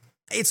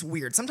it's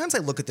weird. Sometimes I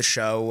look at the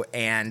show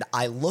and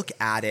I look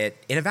at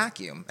it in a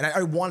vacuum, and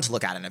I want to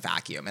look at it in a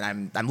vacuum,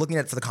 and I'm looking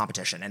at it for the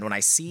competition. And when I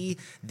see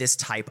this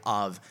type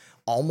of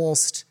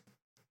almost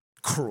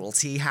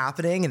cruelty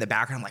happening in the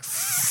background, I'm like,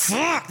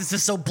 fuck, this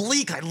is so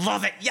bleak. I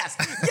love it. Yes,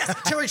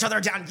 tear each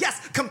other down.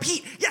 Yes,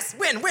 compete. Yes,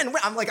 win.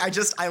 I'm like,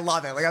 I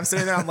love it. Like, I'm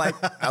sitting there, I'm like,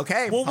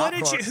 okay. Well,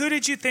 who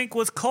did you think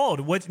was cold?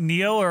 What,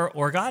 Neo or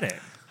Orgotic?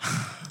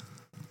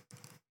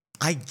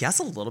 I guess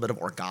a little bit of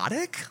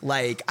Orgotic.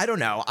 Like, I don't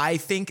know. I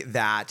think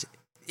that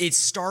it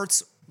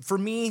starts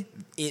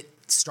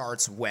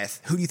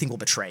with, who do you think will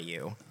betray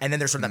you? And then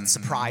there's sort of that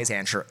surprise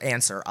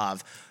answer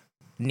of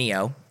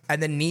Neo.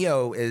 And then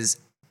Neo is,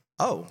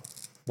 oh,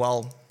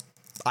 well,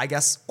 I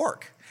guess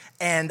Orc.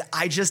 And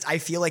I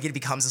feel like it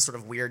becomes a sort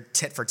of weird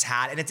tit for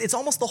tat. And it's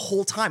almost the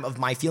whole time of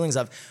my feelings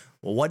of,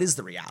 well, what is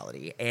the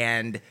reality?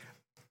 And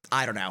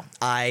I don't know.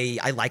 I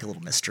like a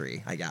little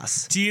mystery, I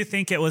guess. Do you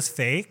think it was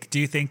fake? Do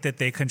you think that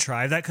they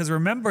contrived that? Because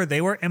remember,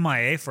 they were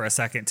MIA for a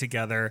second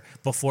together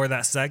before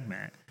that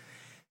segment.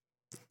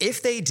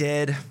 If they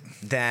did,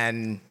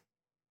 then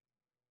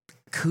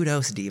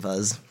kudos,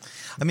 divas.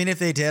 I mean, if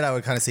they did, I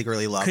would kind of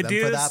secretly love them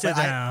for that. But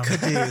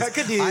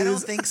I don't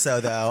think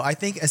so, though. I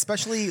think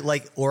especially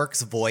like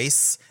Orc's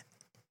voice,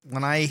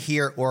 when I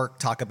hear Orc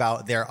talk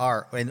about their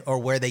art or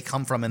where they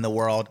come from in the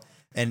world,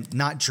 and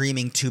not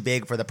dreaming too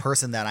big for the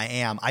person that I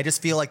am, I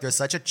just feel like there's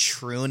such a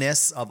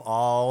trueness of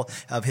all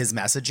of his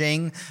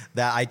messaging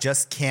that I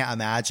just can't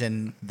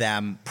imagine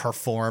them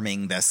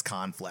performing this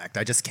conflict.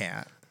 I just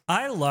can't.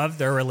 I love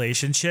their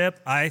relationship.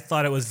 I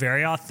thought it was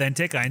very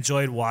authentic. I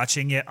enjoyed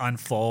watching it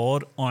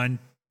unfold on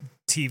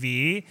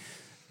TV.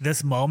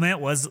 this moment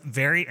was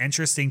very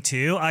interesting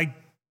too. I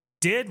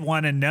did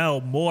want to know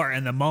more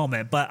in the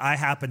moment, but I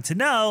happen to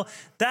know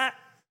that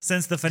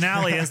since the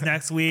finale is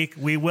next week,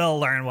 we will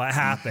learn what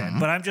happened.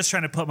 But I'm just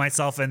trying to put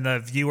myself in the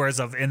viewers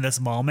of in this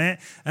moment.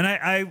 And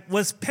I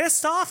was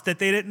pissed off that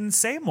they didn't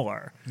say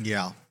more.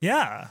 Yeah.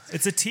 Yeah.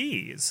 It's a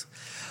tease.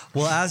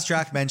 Well, as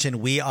Drac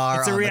mentioned, we are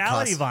It's a on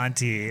reality the cusp. Von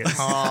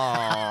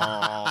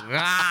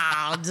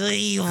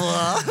tease.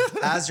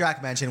 As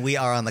Drac mentioned, we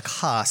are on the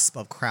cusp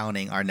of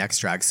crowning our next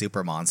drag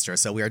super monster.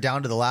 So we are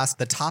down to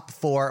the top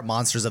 4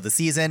 monsters of the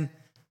season: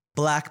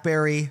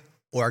 Blackberry,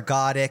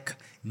 Orgotic,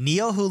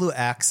 Neo Hulu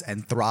X,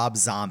 and Throb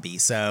Zombie.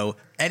 So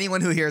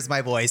anyone who hears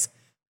my voice,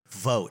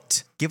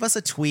 vote. Give us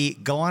a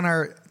tweet. Go on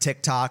our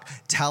TikTok.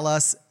 Tell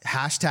us,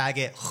 hashtag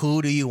it,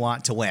 who do you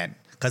want to win?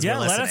 Because Yeah,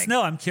 we're listening. let us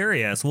know. I'm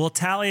curious. We'll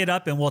tally it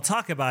up and we'll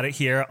talk about it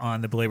here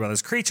on the Boulet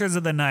Brothers Creatures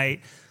of the Night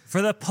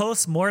for the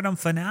post-mortem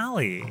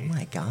finale. Oh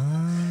my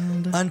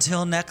God.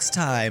 Until next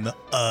time,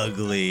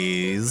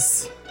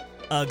 uglies.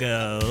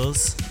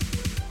 Uggos.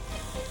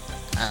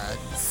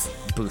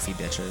 Boofy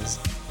bitches.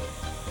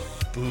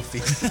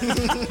 Boofy.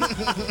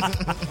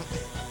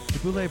 The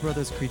Boulet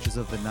Brothers Creatures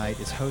of the Night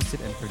is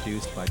hosted and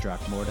produced by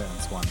Dragula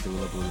and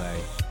Swantula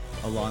Boulet,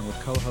 along with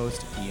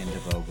co-host Ian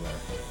DeVogler,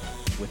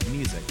 with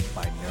music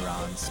by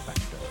Neuron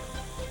Spectre.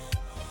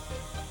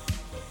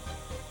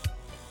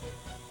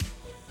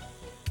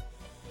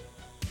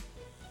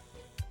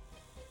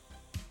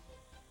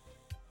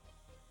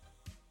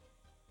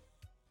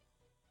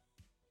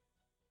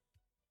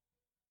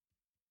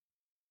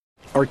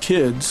 Our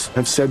kids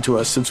have said to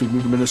us since we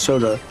moved to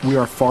Minnesota, we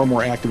are far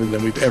more active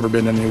than we've ever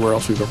been anywhere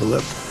else we've ever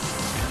lived.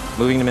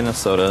 Moving to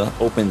Minnesota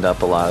opened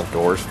up a lot of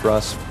doors for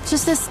us.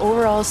 Just this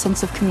overall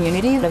sense of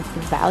community, of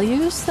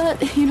values that,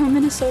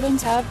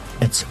 Minnesotans have.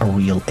 It's a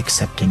real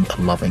accepting,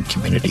 loving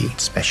community,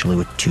 especially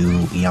with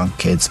 2 young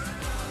kids.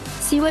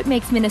 See what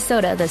makes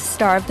Minnesota the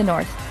star of the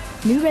North.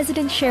 New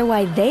residents share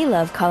why they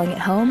love calling it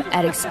home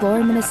at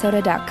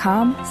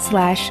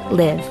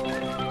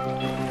exploreminnesota.com/live.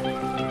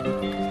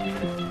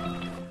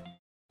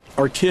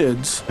 Our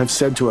kids have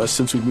said to us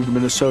since we moved to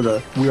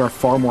Minnesota, we are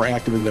far more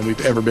active than we've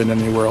ever been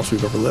anywhere else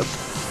we've ever lived.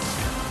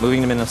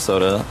 Moving to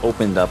Minnesota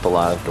opened up a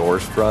lot of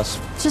doors for us.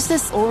 Just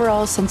this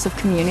overall sense of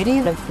community,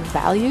 of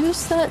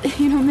values that,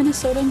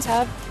 Minnesotans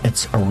have.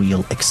 It's a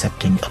real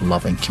accepting,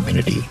 loving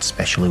community,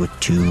 especially with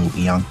 2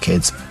 young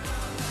kids.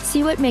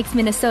 See what makes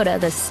Minnesota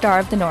the star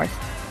of the North.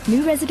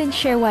 New residents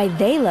share why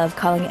they love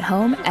calling it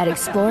home at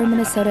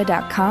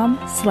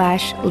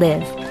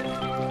exploreminnesota.com/live.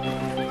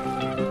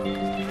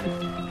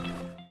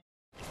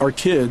 Our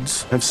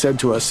kids have said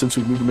to us since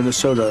we moved to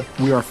Minnesota,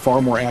 we are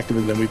far more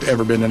active than we've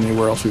ever been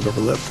anywhere else we've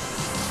ever lived.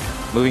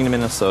 Moving to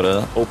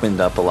Minnesota opened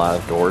up a lot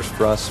of doors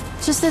for us.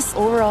 Just this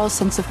overall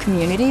sense of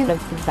community,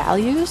 of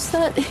values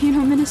that,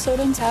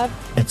 Minnesotans have.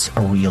 It's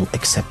a real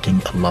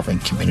accepting, loving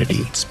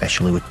community,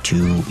 especially with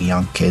 2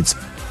 young kids.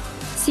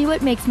 See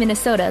what makes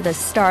Minnesota the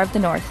star of the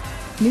North.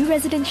 New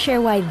residents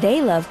share why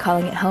they love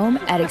calling it home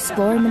at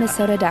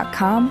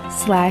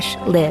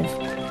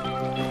exploreminnesota.com/live.